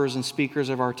philosophers and speakers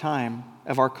of our time,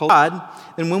 of our culture? God,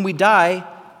 and when we die,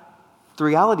 the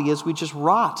reality is we just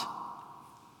rot,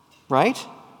 right?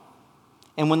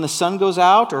 And when the sun goes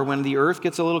out or when the earth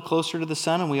gets a little closer to the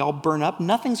sun and we all burn up,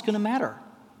 nothing's going to matter.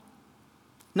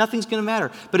 Nothing's going to matter.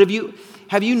 But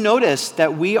have you noticed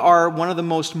that we are one of the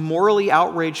most morally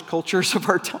outraged cultures of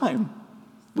our time?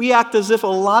 We act as if a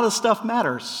lot of stuff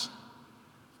matters.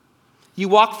 You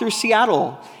walk through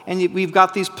Seattle, and we've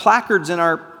got these placards in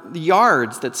our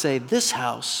yards that say, this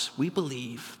house, we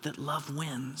believe that love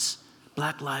wins,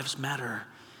 Black Lives Matter,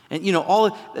 And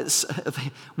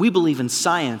we believe in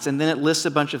science, and then it lists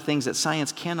a bunch of things that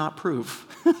science cannot prove,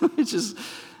 which is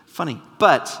funny.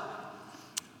 But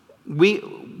we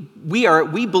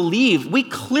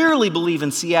clearly believe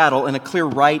in Seattle in a clear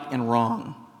right and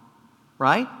wrong,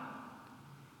 right?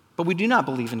 But we do not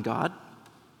believe in God.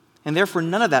 And therefore,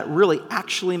 none of that really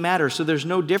actually matters. So there's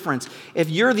no difference.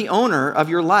 If you're the owner of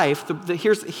your life,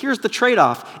 here's the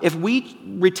trade-off. If we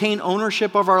retain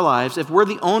ownership of our lives, if we're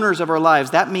the owners of our lives,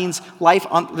 that means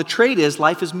the trade is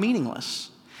life is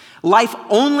meaningless. Life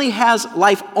only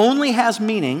has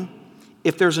meaning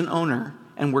if there's an owner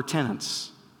and we're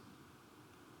tenants.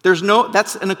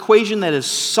 That's an equation that is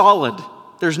solid.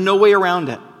 There's no way around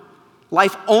it.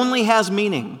 Life only has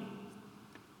meaning.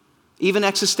 Even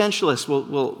existentialists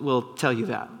will tell you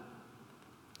that.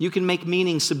 You can make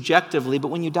meaning subjectively, but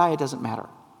when you die, it doesn't matter.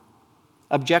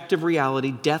 Objective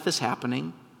reality, death is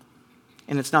happening,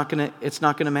 and it's not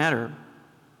gonna matter.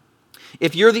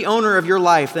 If you're the owner of your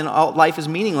life, then life is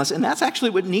meaningless, and that's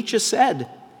actually what Nietzsche said.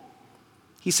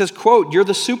 He says, quote, "You're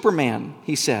the Superman,"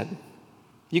 he said.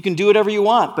 "You can do whatever you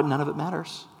want, but none of it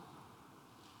matters."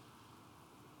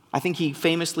 I think he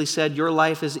famously said, "Your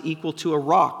life is equal to a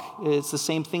rock. It's the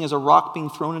same thing as a rock being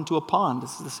thrown into a pond.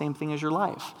 This is the same thing as your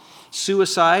life."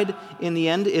 Suicide, in the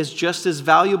end, is just as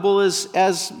valuable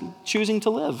as choosing to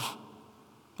live.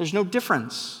 There's no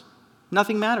difference.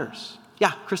 Nothing matters.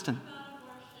 Yeah, Kristen.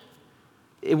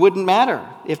 It wouldn't matter.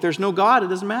 If there's no God, it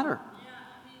doesn't matter.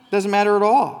 It doesn't matter at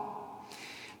all.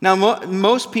 Now,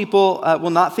 most people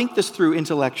will not think this through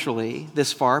intellectually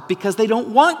this far because they don't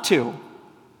want to.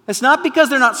 It's not because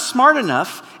they're not smart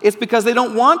enough, it's because they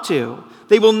don't want to.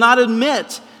 They will not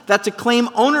admit that to claim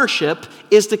ownership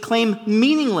is to claim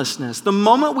meaninglessness. The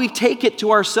moment we take it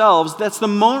to ourselves, that's the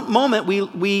moment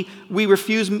we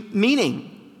refuse meaning.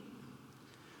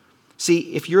 See,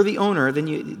 if you're the owner,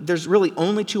 then there's really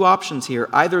only two options here.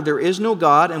 Either there is no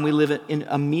God and we live in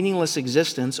a meaningless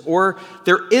existence, or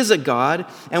there is a God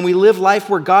and we live life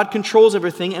where God controls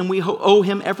everything and we owe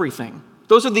him everything.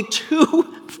 Those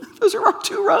are our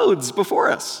two roads before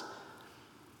us.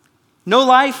 No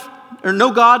life, or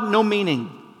no God, no meaning.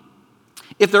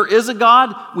 If there is a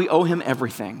God, we owe him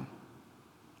everything.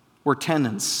 We're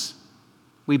tenants.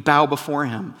 We bow before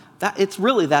him. It's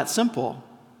really that simple.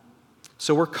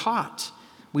 So we're caught.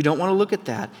 We don't want to look at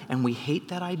that, and we hate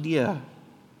that idea.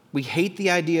 We hate the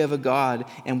idea of a God,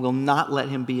 and will not let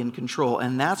him be in control.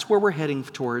 And that's where we're heading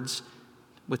towards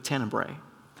with Tenebrae.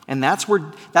 And that's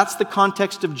the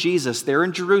context of Jesus there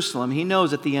in Jerusalem. He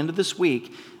knows at the end of this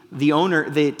week,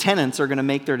 the tenants are going to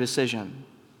make their decision.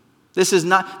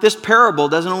 This parable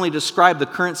doesn't only describe the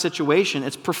current situation,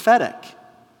 it's prophetic.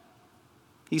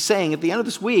 He's saying, at the end of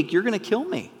this week, you're going to kill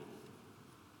me.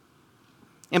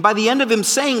 And by the end of him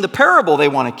saying the parable, they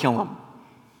want to kill him.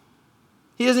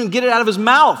 He doesn't get it out of his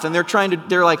mouth, and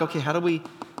they're like, okay, how do we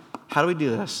do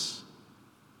this?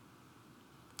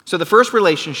 So the first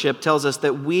relationship tells us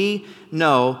that we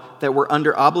know that we're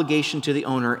under obligation to the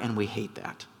owner, and we hate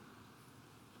that.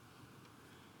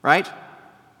 Right?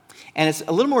 And it's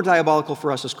a little more diabolical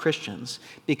for us as Christians,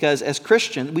 because as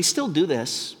Christians, we still do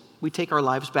this. We take our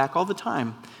lives back all the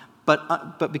time.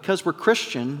 But because we're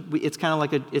Christian, it's kind of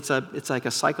like it's like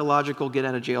a psychological get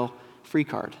out of jail free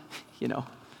card, you know.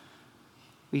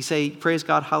 We say, praise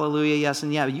God, hallelujah, yes,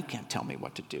 and yeah, you can't tell me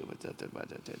what to do.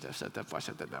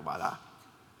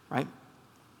 Right?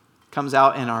 Comes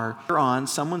out in our on,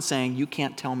 someone saying, you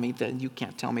can't tell me that, you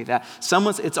can't tell me that.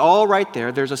 It's all right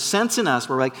there. There's a sense in us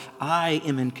where we're like, I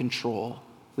am in control.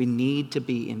 We need to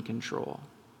be in control.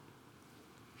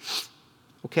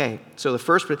 Okay, so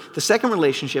the second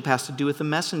relationship has to do with the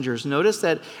messengers. Notice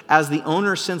that as the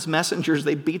owner sends messengers,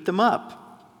 they beat them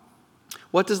up.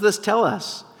 What does this tell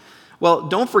us? Well,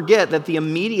 don't forget that the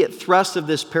immediate thrust of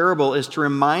this parable is to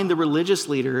remind the religious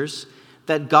leaders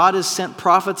that God has sent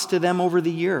prophets to them over the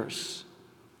years.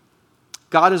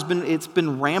 It's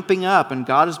been ramping up, and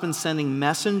God has been sending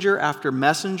messenger after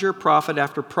messenger, prophet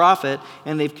after prophet,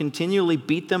 and they've continually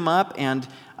beat them up and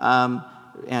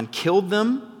killed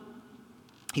them.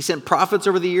 He sent prophets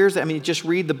over the years. I mean, just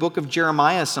read the book of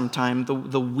Jeremiah sometime,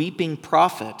 the weeping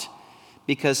prophet,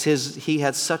 because he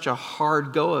had such a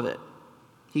hard go of it.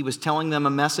 He was telling them a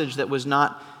message that was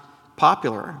not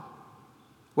popular.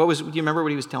 Do you remember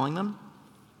what he was telling them?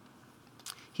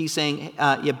 He's saying,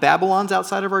 Babylon's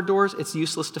outside of our doors. It's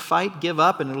useless to fight. Give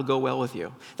up, and it'll go well with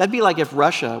you. That'd be like if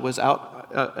Russia was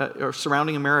out or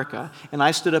surrounding America, and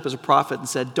I stood up as a prophet and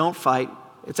said, don't fight.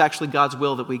 It's actually God's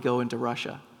will that we go into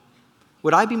Russia.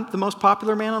 Would I be the most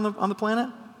popular man on the planet?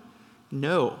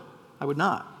 No, I would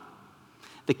not.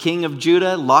 The king of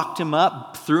Judah locked him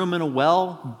up, threw him in a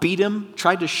well, beat him,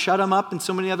 tried to shut him up in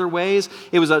so many other ways.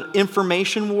 It was an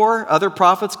information war. Other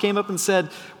prophets came up and said,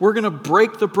 we're going to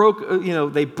break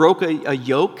they broke a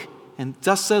yoke. And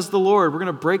thus says the Lord, we're going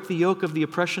to break the yoke of the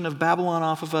oppression of Babylon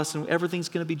off of us and everything's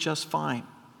going to be just fine.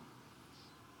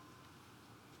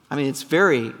 I mean, it's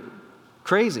very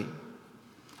crazy.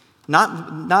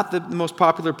 Not the most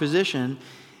popular position.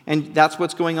 And that's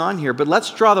what's going on here. But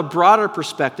let's draw the broader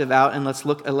perspective out and let's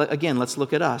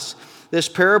look at us. This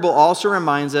parable also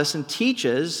reminds us and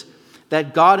teaches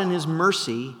that God in his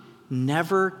mercy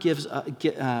never gives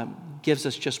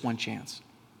us just one chance.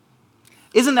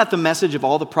 Isn't that the message of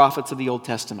all the prophets of the Old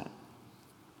Testament?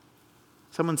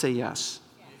 Someone say yes.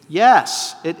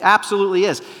 Yes, it absolutely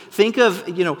is. Think of,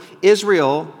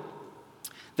 Israel,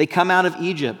 they come out of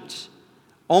Egypt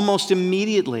almost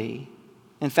immediately.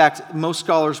 In fact, most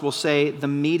scholars will say the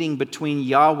meeting between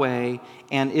Yahweh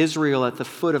and Israel at the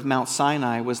foot of Mount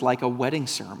Sinai was like a wedding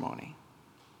ceremony.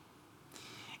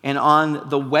 And on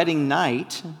the wedding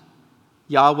night,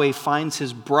 Yahweh finds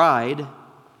his bride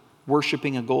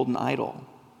worshiping a golden idol.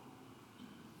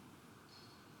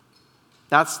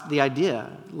 That's the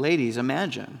idea. Ladies,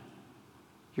 imagine.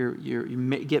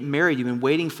 You get married, you've been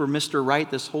waiting for Mr. Right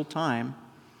this whole time.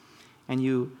 And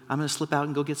I'm going to slip out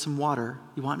and go get some water.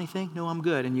 You want anything? No, I'm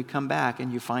good. And you come back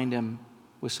and you find him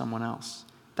with someone else.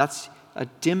 That's a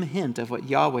dim hint of what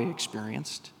Yahweh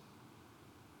experienced.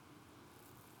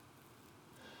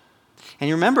 And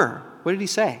you remember, what did he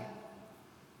say?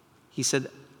 He said,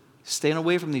 stay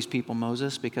away from these people,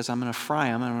 Moses, because I'm going to fry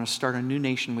them and I'm going to start a new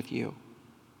nation with you.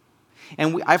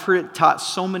 And I've heard it taught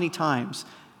so many times.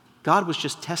 God was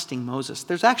just testing Moses.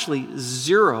 There's actually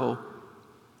zero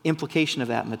implication of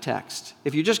that in the text.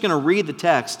 If you're just going to read the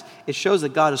text, it shows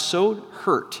that God is so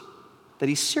hurt that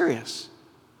he's serious.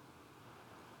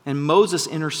 And Moses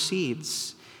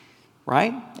intercedes,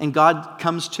 right? And God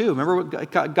comes too. Remember,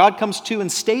 God comes too in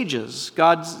stages.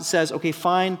 God says, okay,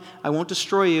 fine, I won't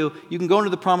destroy you. You can go into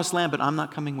the promised land, but I'm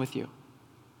not coming with you.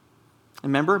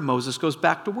 And remember, Moses goes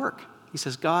back to work. He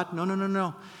says, God,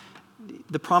 no.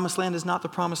 The promised land is not the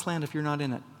promised land if you're not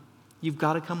in it. You've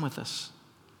got to come with us.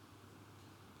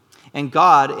 And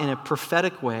God, in a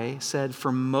prophetic way, said,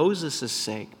 for Moses'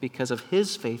 sake, because of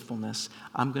his faithfulness,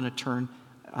 I'm going to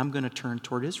turn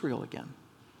toward Israel again.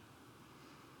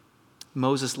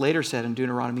 Moses later said in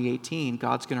Deuteronomy 18,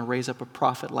 God's going to raise up a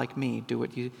prophet like me. Do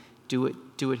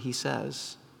what he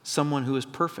says. Someone who is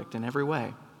perfect in every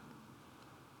way.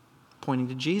 Pointing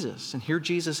to Jesus. And here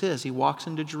Jesus is. He walks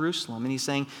into Jerusalem and he's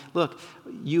saying, look,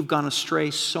 you've gone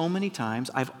astray so many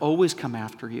times. I've always come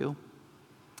after you.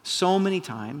 So many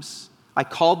times. I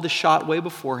called the shot way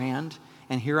beforehand,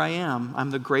 and here I am.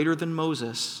 I'm the greater than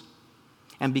Moses.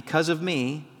 And because of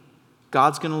me,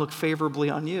 God's going to look favorably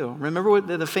on you. Remember what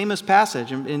the famous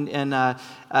passage in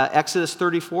Exodus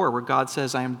 34 where God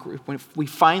says, when we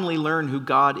finally learn who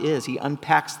God is, he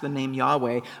unpacks the name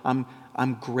Yahweh.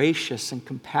 I'm gracious and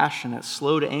compassionate,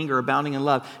 slow to anger, abounding in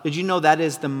love. Did you know that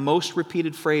is the most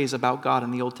repeated phrase about God in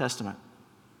the Old Testament?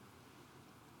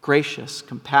 Gracious,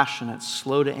 compassionate,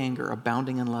 slow to anger,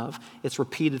 abounding in love. It's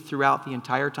repeated throughout the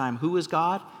entire time. Who is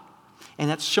God? And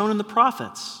that's shown in the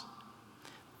prophets.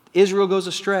 Israel goes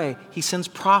astray. He sends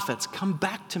prophets. Come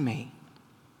back to me.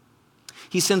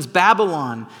 He sends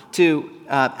Babylon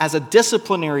as a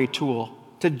disciplinary tool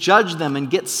to judge them and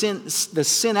get the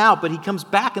sin out. But he comes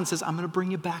back and says, I'm going to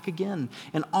bring you back again.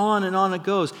 And on it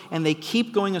goes. And they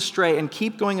keep going astray and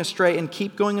keep going astray and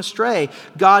keep going astray.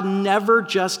 God never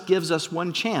just gives us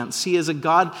one chance. He is a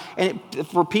God. And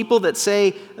for people that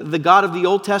say the God of the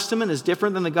Old Testament is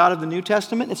different than the God of the New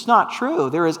Testament, it's not true.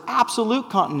 There is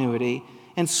absolute continuity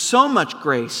and so much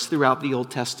grace throughout the Old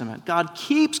Testament. God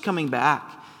keeps coming back,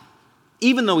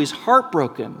 even though he's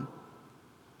heartbroken.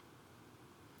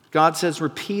 God sends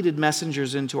repeated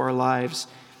messengers into our lives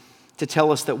to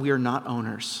tell us that we are not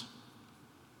owners.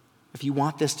 If you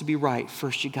want this to be right,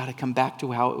 first you got to come back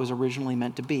to how it was originally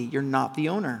meant to be. You're not the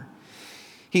owner.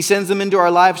 He sends them into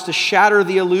our lives to shatter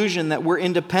the illusion that we're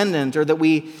independent or that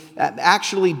we're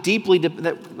actually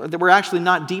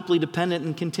not deeply dependent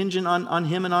and contingent on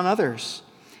him and on others.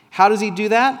 How does he do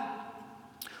that?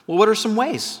 Well, what are some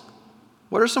ways?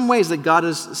 What are some ways that God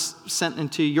has sent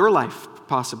into your life,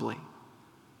 possibly?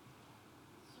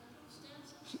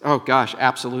 Oh gosh,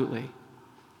 absolutely.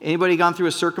 Anybody gone through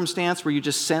a circumstance where you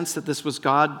just sense that this was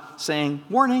God saying,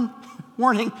 warning,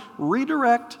 warning,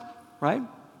 redirect, right?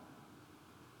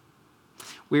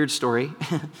 Weird story.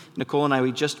 Nicole and I,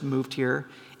 we just moved here,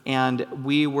 and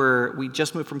we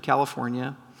just moved from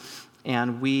California,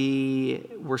 and we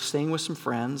were staying with some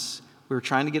friends. We were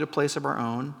trying to get a place of our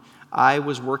own. I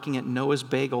was working at Noah's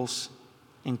Bagels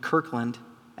in Kirkland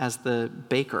as the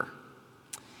baker.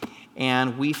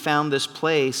 And we found this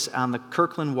place on the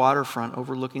Kirkland waterfront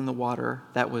overlooking the water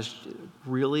that was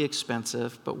really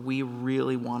expensive, but we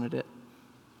really wanted it.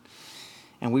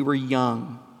 And we were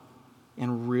young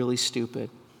and really stupid.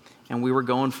 And we were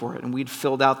going for it. And we'd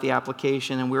filled out the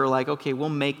application and we were like, okay, we'll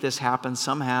make this happen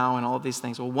somehow and all of these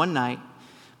things. Well, one night,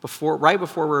 right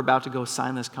before we were about to go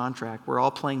sign this contract, we're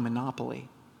all playing Monopoly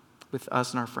with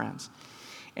us and our friends.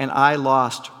 And I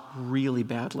lost really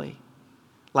badly.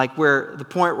 Like the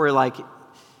point where like,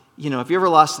 you know, if you ever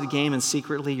lost the game and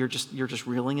secretly you're just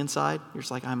reeling inside, you're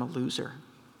just like, I'm a loser.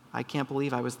 I can't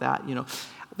believe I was that, you know.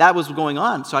 That was going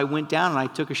on. So I went down and I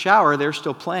took a shower. They're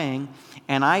still playing.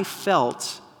 And I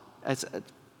felt, it's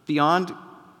beyond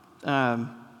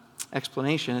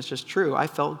explanation, it's just true. I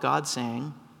felt God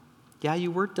saying, yeah,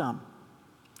 you were dumb.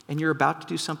 And you're about to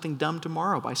do something dumb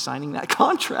tomorrow by signing that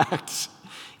contract.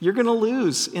 You're going to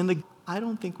lose I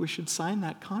don't think we should sign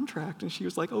that contract. And she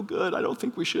was like, oh, good. I don't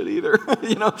think we should either.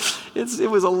 You know, it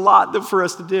was a lot for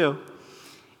us to do.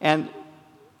 And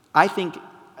I think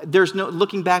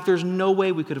looking back, there's no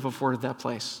way we could have afforded that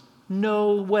place.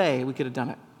 No way we could have done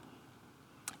it.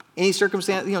 Any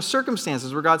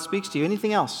circumstances where God speaks to you.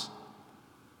 Anything else?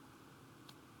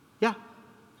 Yeah.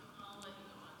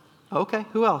 Okay,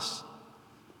 who else?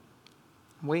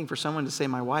 I'm waiting for someone to say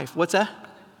my wife. What's that?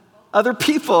 Other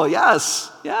people,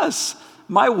 yes.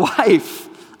 My wife.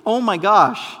 Oh my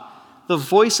gosh. The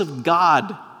voice of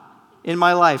God in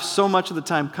my life so much of the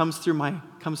time comes through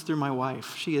my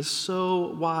wife. She is so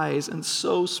wise and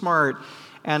so smart.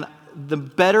 And the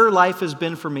better life has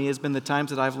been for me has been the times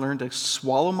that I've learned to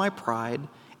swallow my pride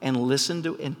and listen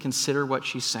to and consider what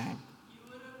she's saying.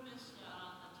 You would have missed out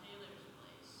on the Taylor's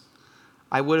place.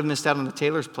 I would have missed out on the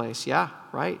Taylor's place. Yeah,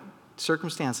 right.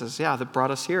 Circumstances, yeah, that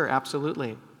brought us here.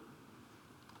 Absolutely.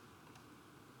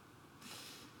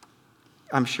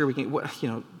 I'm sure we can,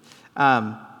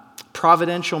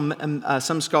 providential,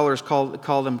 some scholars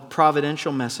call them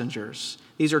providential messengers.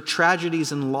 These are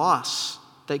tragedies and loss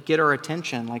that get our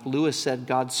attention. Like Lewis said,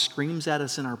 God screams at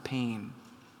us in our pain,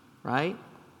 right?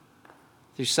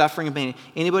 Through suffering and pain.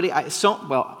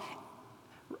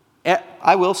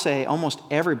 I will say almost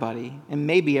everybody, and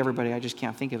maybe everybody, I just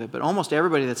can't think of it, but almost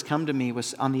everybody that's come to me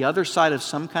was on the other side of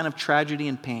some kind of tragedy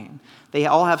and pain. They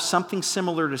all have something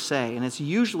similar to say, and it's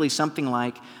usually something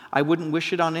like, I wouldn't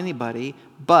wish it on anybody,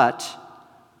 but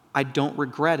I don't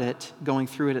regret it going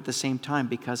through it at the same time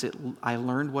because I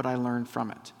learned what I learned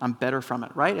from it. I'm better from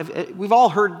it, right? We've all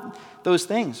heard those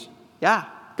things. Yeah,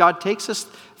 God takes us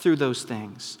through those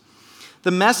things.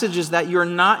 The message is that you're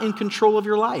not in control of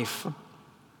your life.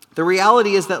 The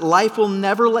reality is that life will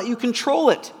never let you control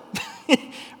it.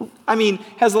 I mean,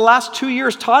 has the last 2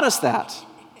 years taught us that?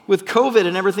 With COVID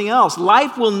and everything else.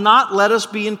 Life will not let us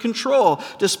be in control.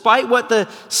 Despite what the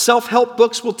self-help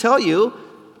books will tell you,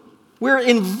 we're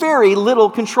in very little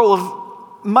control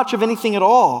of much of anything at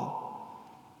all.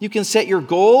 You can set your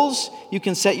goals, you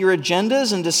can set your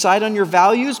agendas and decide on your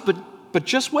values, but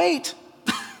just wait.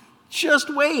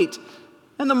 Just wait.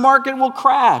 And the market will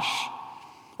crash.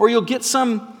 Or you'll get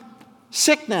some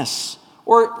sickness,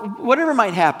 or whatever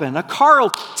might happen. A car will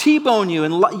T-bone you,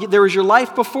 and there was your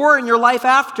life before and your life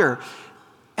after.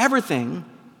 Everything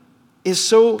is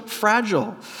so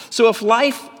fragile. So if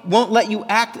life won't let you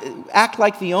act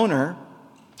like the owner,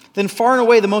 then far and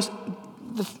away the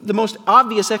most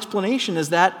obvious explanation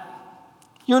is that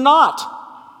you're not.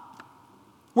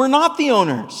 We're not the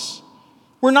owners.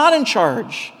 We're not in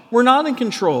charge. We're not in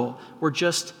control. We're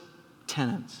just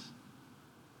tenants.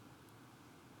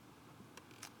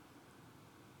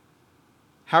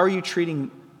 How are you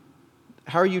treating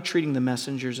the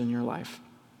messengers in your life?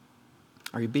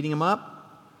 Are you beating them up?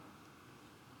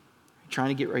 Are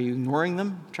you ignoring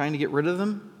them? Trying to get rid of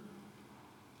them?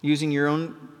 Using your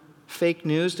own fake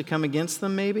news to come against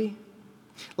them, maybe?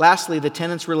 Lastly, the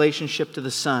tenant's relationship to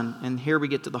the Son, and here we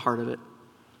get to the heart of it.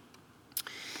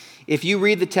 If you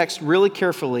read the text really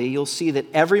carefully, you'll see that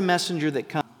every messenger that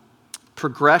comes,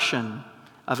 progression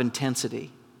of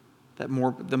intensity, the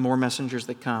more messengers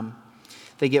that come,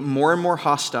 they get more and more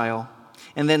hostile.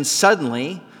 And then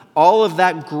suddenly, all of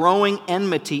that growing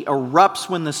enmity erupts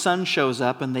when the Son shows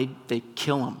up and they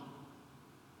kill him.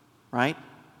 Right?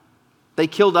 They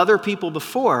killed other people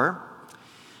before,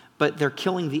 but they're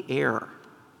killing the heir.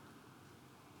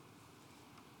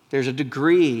 There's a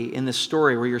degree in this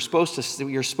story where you're supposed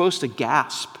to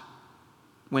gasp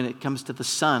when it comes to the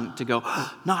Son, to go,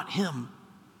 oh, not him.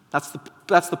 That's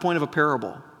the point of a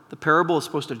parable. The parable is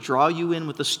supposed to draw you in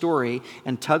with the story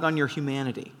and tug on your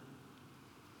humanity.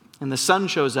 And the Son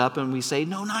shows up and we say,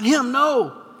 no, not him,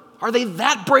 no. Are they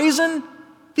that brazen?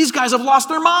 These guys have lost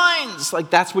their minds. Like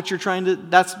that's what you're trying to,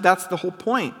 that's the whole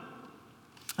point.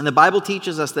 And the Bible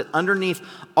teaches us that underneath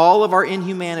all of our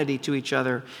inhumanity to each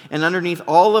other and underneath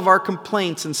all of our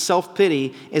complaints and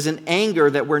self-pity is an anger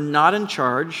that we're not in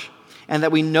charge and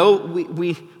that we know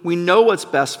we know what's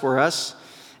best for us,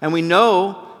 and we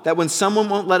know that when someone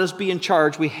won't let us be in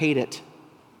charge, we hate it.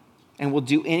 And we'll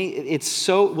do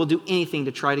anything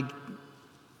to try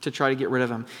to get rid of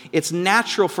him. It's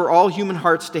natural for all human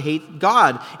hearts to hate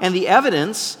God. And the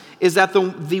evidence is that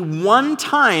the one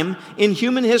time in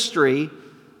human history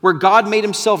where God made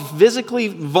himself physically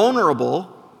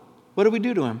vulnerable, what did we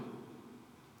do to him?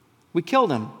 We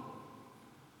killed him.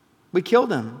 We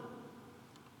killed him.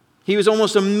 He was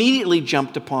almost immediately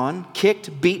jumped upon,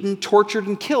 kicked, beaten, tortured,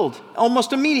 and killed.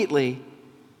 Almost immediately.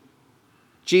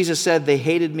 Jesus said, they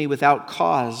hated me without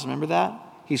cause. Remember that?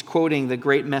 He's quoting the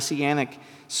great messianic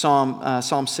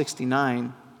Psalm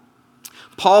 69.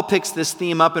 Paul picks this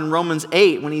theme up in Romans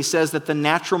 8 when he says that the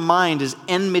natural mind is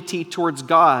enmity towards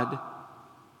God.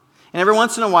 And every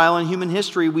once in a while in human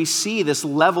history, we see this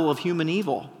level of human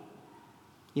evil.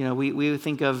 You know, we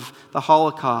think of the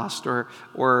Holocaust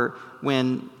or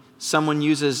when someone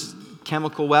uses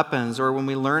chemical weapons, or when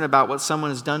we learn about what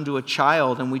someone has done to a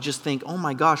child and we just think, oh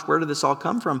my gosh, where did this all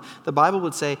come from? The Bible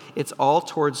would say it all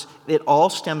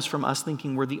stems from us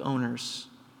thinking we're the owners.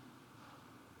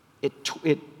 It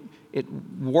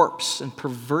warps and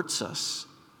perverts us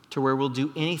to where we'll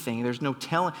do anything. There's no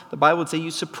telling. The Bible would say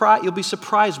you'll be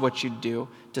surprised what you'd do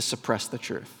to suppress the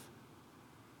truth.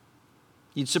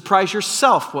 You'd surprise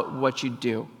yourself what you'd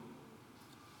do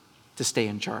to stay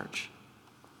in charge.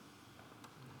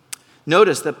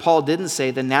 Notice that Paul didn't say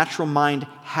the natural mind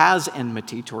has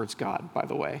enmity towards God, by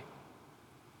the way.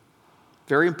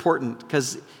 Very important,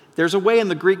 because there's a way in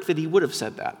the Greek that he would have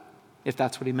said that, if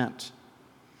that's what he meant.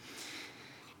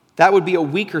 That would be a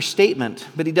weaker statement,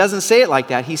 but he doesn't say it like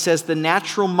that. He says the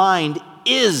natural mind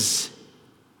is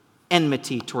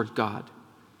enmity toward God.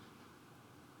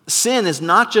 Sin is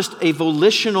not just a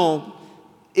volitional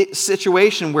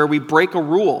situation where we break a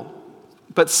rule,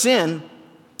 but sin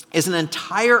is an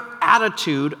entire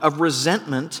attitude of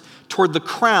resentment toward the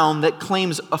crown that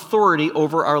claims authority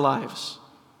over our lives.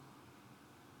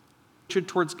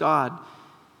 Towards God,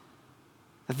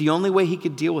 that the only way he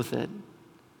could deal with it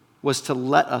was to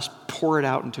let us pour it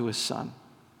out into his Son.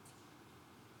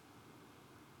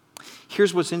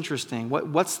 Here's what's interesting.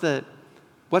 What's the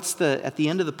at the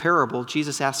end of the parable,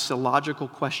 Jesus asks a logical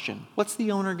question. What's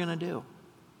the owner going to do?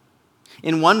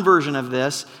 In one version of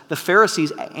this, the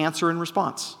Pharisees answer in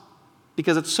response,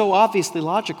 because it's so obviously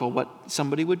logical what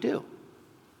somebody would do.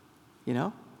 You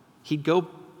know, he'd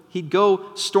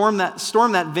go storm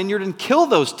that vineyard and kill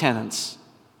those tenants,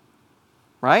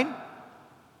 right?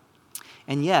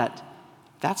 And yet,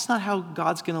 that's not how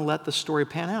God's going to let the story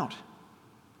pan out.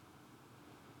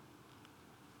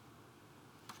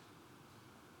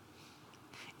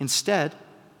 Instead,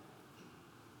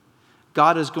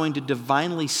 God is going to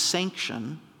divinely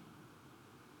sanction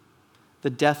the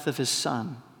death of his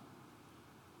Son.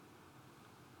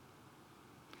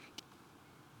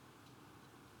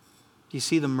 Do you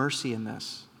see the mercy in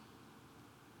this?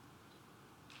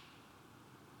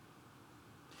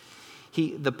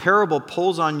 The parable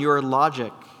pulls on your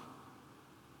logic,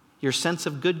 your sense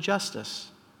of good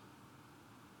justice.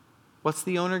 What's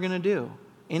the owner going to do?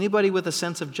 Anybody with a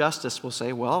sense of justice will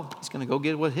say, well, he's going to go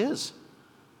get what his.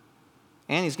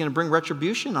 And he's going to bring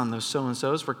retribution on those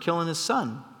so-and-sos for killing his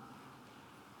son.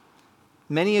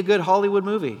 Many a good Hollywood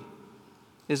movie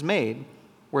is made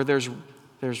where there's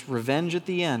revenge at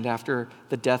the end after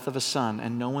the death of a son,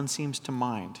 and no one seems to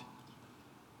mind.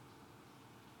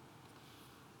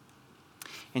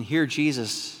 And here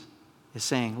Jesus is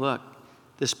saying, look,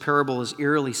 this parable is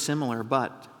eerily similar,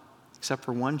 but except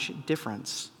for one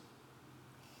difference.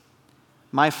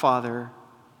 My Father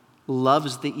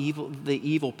loves the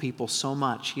evil people so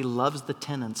much. He loves the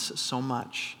tenants so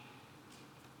much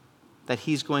that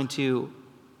he's going to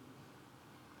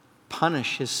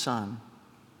punish his Son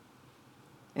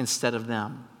instead of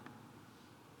them.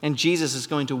 And Jesus is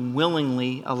going to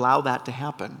willingly allow that to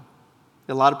happen.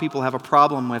 A lot of people have a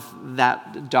problem with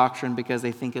that doctrine because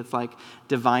they think it's like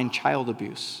divine child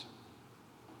abuse.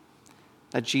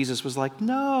 That Jesus was like,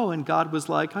 no, and God was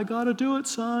like, I gotta do it,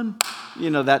 son.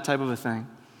 You know, that type of a thing.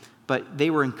 But they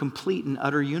were in complete and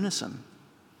utter unison.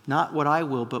 Not what I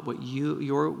will, but what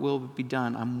your will be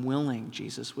done. I'm willing,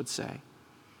 Jesus would say.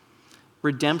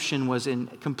 Redemption was in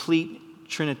complete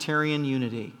Trinitarian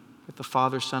unity with the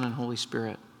Father, Son, and Holy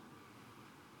Spirit.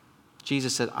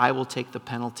 Jesus said, I will take the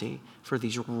penalty for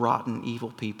these rotten, evil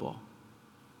people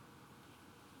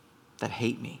that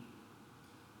hate me.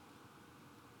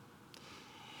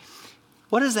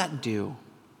 What does that do?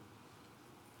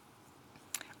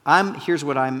 Here's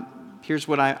what I'm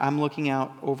looking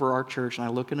out over our church, and I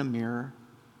look in a mirror.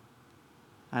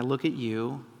 I look at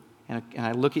you, and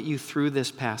I look at you through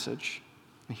this passage.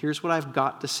 And here's what I've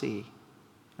got to see.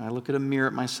 And I look at a mirror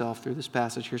at myself through this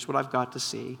passage. Here's what I've got to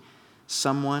see.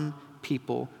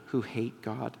 People who hate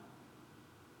God.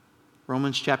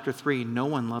 Romans chapter 3, no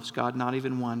one loves God, not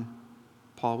even one,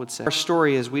 Paul would say. Our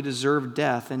story is we deserve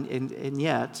death, and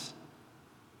yet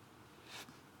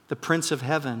the Prince of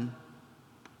Heaven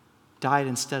died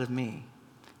instead of me.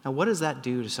 Now, what does that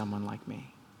do to someone like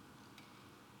me?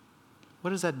 What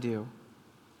does that do?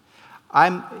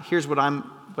 Here's what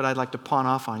I'd like to pawn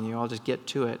off on you. I'll just get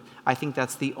to it. I think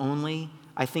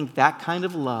that kind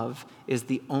of love is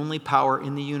the only power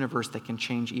in the universe that can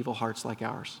change evil hearts like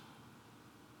ours.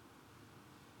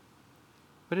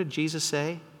 What did Jesus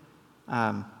say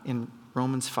in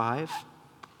Romans 5?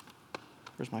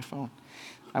 Where's my phone?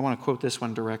 I want to quote this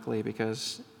one directly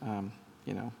because,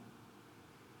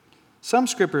 some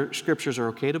scriptures are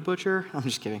okay to butcher. I'm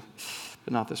just kidding.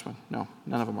 But not this one. No,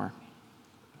 none of them are.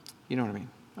 You know what I mean.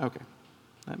 Okay.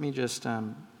 Let me just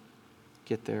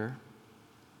get there.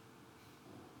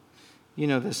 You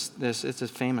know this, it's a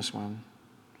famous one.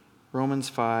 Romans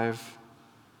 5.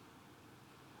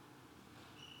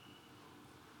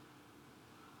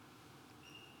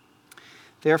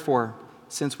 Therefore,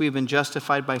 since we have been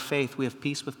justified by faith, we have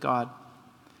peace with God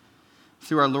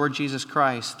through our Lord Jesus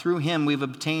Christ. Through him we've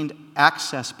obtained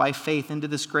access by faith into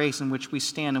this grace in which we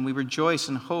stand, and we rejoice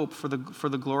in hope for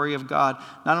the glory of God.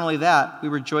 Not only that, we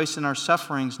rejoice in our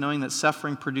sufferings, knowing that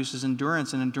suffering produces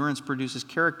endurance, and endurance produces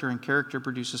character, and character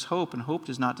produces hope. And hope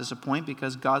does not disappoint,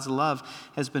 because God's love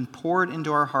has been poured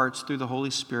into our hearts through the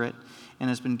Holy Spirit and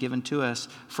has been given to us.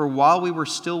 For while we were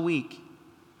still weak,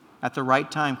 at the right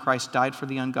time Christ died for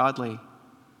the ungodly.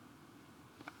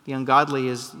 The ungodly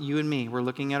is you and me. We're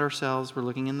looking at ourselves. We're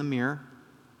looking in the mirror.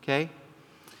 Okay?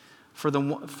 For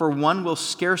one will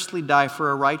scarcely die for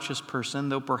a righteous person,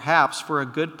 though perhaps for a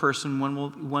good person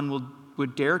one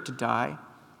would dare to die.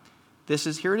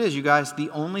 Here it is, you guys,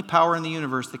 the only power in the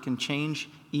universe that can change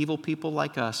evil people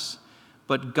like us.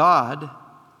 But God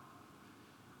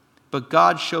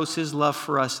shows his love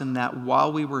for us in that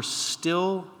while we were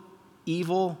still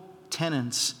evil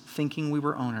tenants, thinking we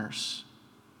were owners,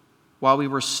 while we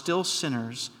were still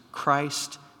sinners,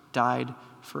 Christ died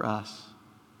for us.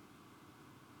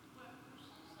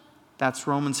 That's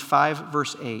Romans 5,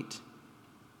 verse 8.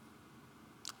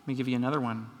 Let me give you another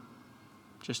one,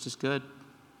 just as good.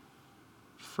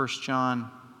 1 John,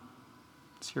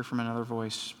 let's hear from another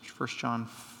voice. 1 John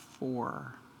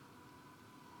 4,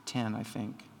 10, I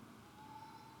think.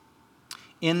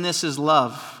 In this is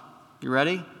love. You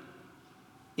ready?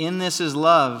 In this is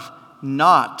love,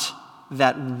 not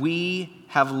that we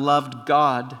have loved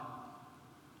God.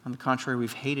 On the contrary,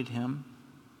 we've hated him.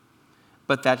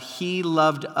 But that he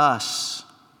loved us.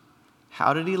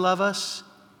 How did he love us?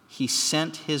 He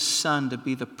sent his Son to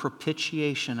be the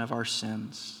propitiation of our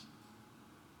sins.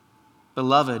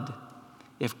 Beloved,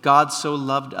 if God so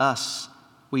loved us,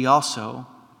 we also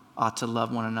ought to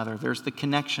love one another. There's the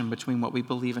connection between what we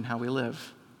believe and how we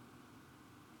live.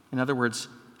 In other words,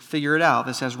 figure it out.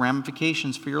 This has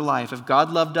ramifications for your life. If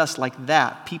God loved us like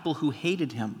that, people who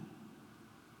hated him,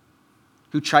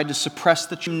 who tried to suppress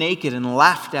the truth, naked and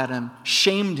laughed at him,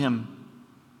 shamed him,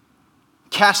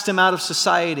 cast him out of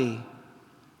society,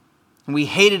 and we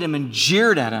hated him and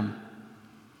jeered at him.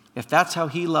 If that's how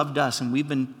he loved us and we've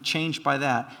been changed by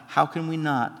that, how can we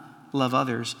not love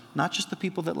others? Not just the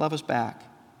people that love us back,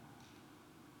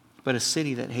 but a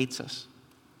city that hates us.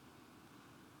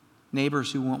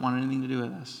 Neighbors who won't want anything to do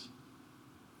with us.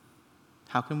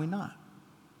 How can we not?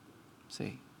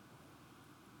 See.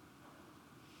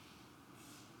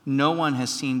 No one has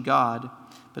seen God,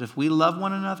 but if we love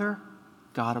one another,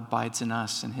 God abides in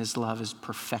us and his love is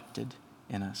perfected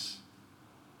in us.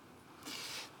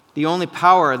 The only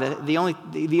power in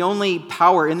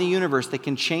the universe that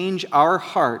can change our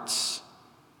hearts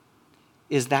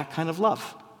is that kind of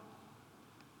love.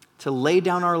 To lay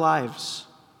down our lives.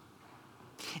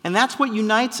 And that's what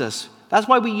unites us. That's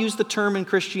why we use the term in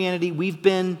Christianity, we've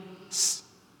been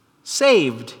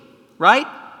saved, right?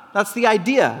 That's the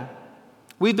idea.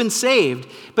 We've been saved.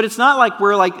 But it's not like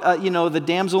we're like, the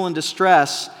damsel in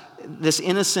distress, this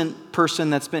innocent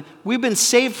person we've been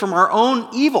saved from our own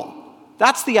evil.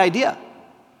 That's the idea.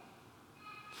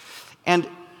 And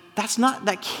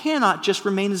that cannot just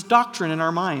remain as doctrine in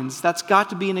our minds. That's got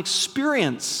to be an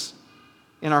experience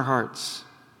in our hearts.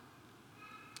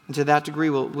 And to that degree,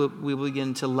 we'll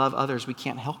begin to love others. We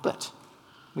can't help it.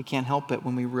 We can't help it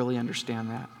when we really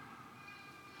understand that.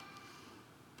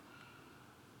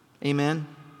 Amen?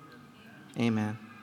 Amen.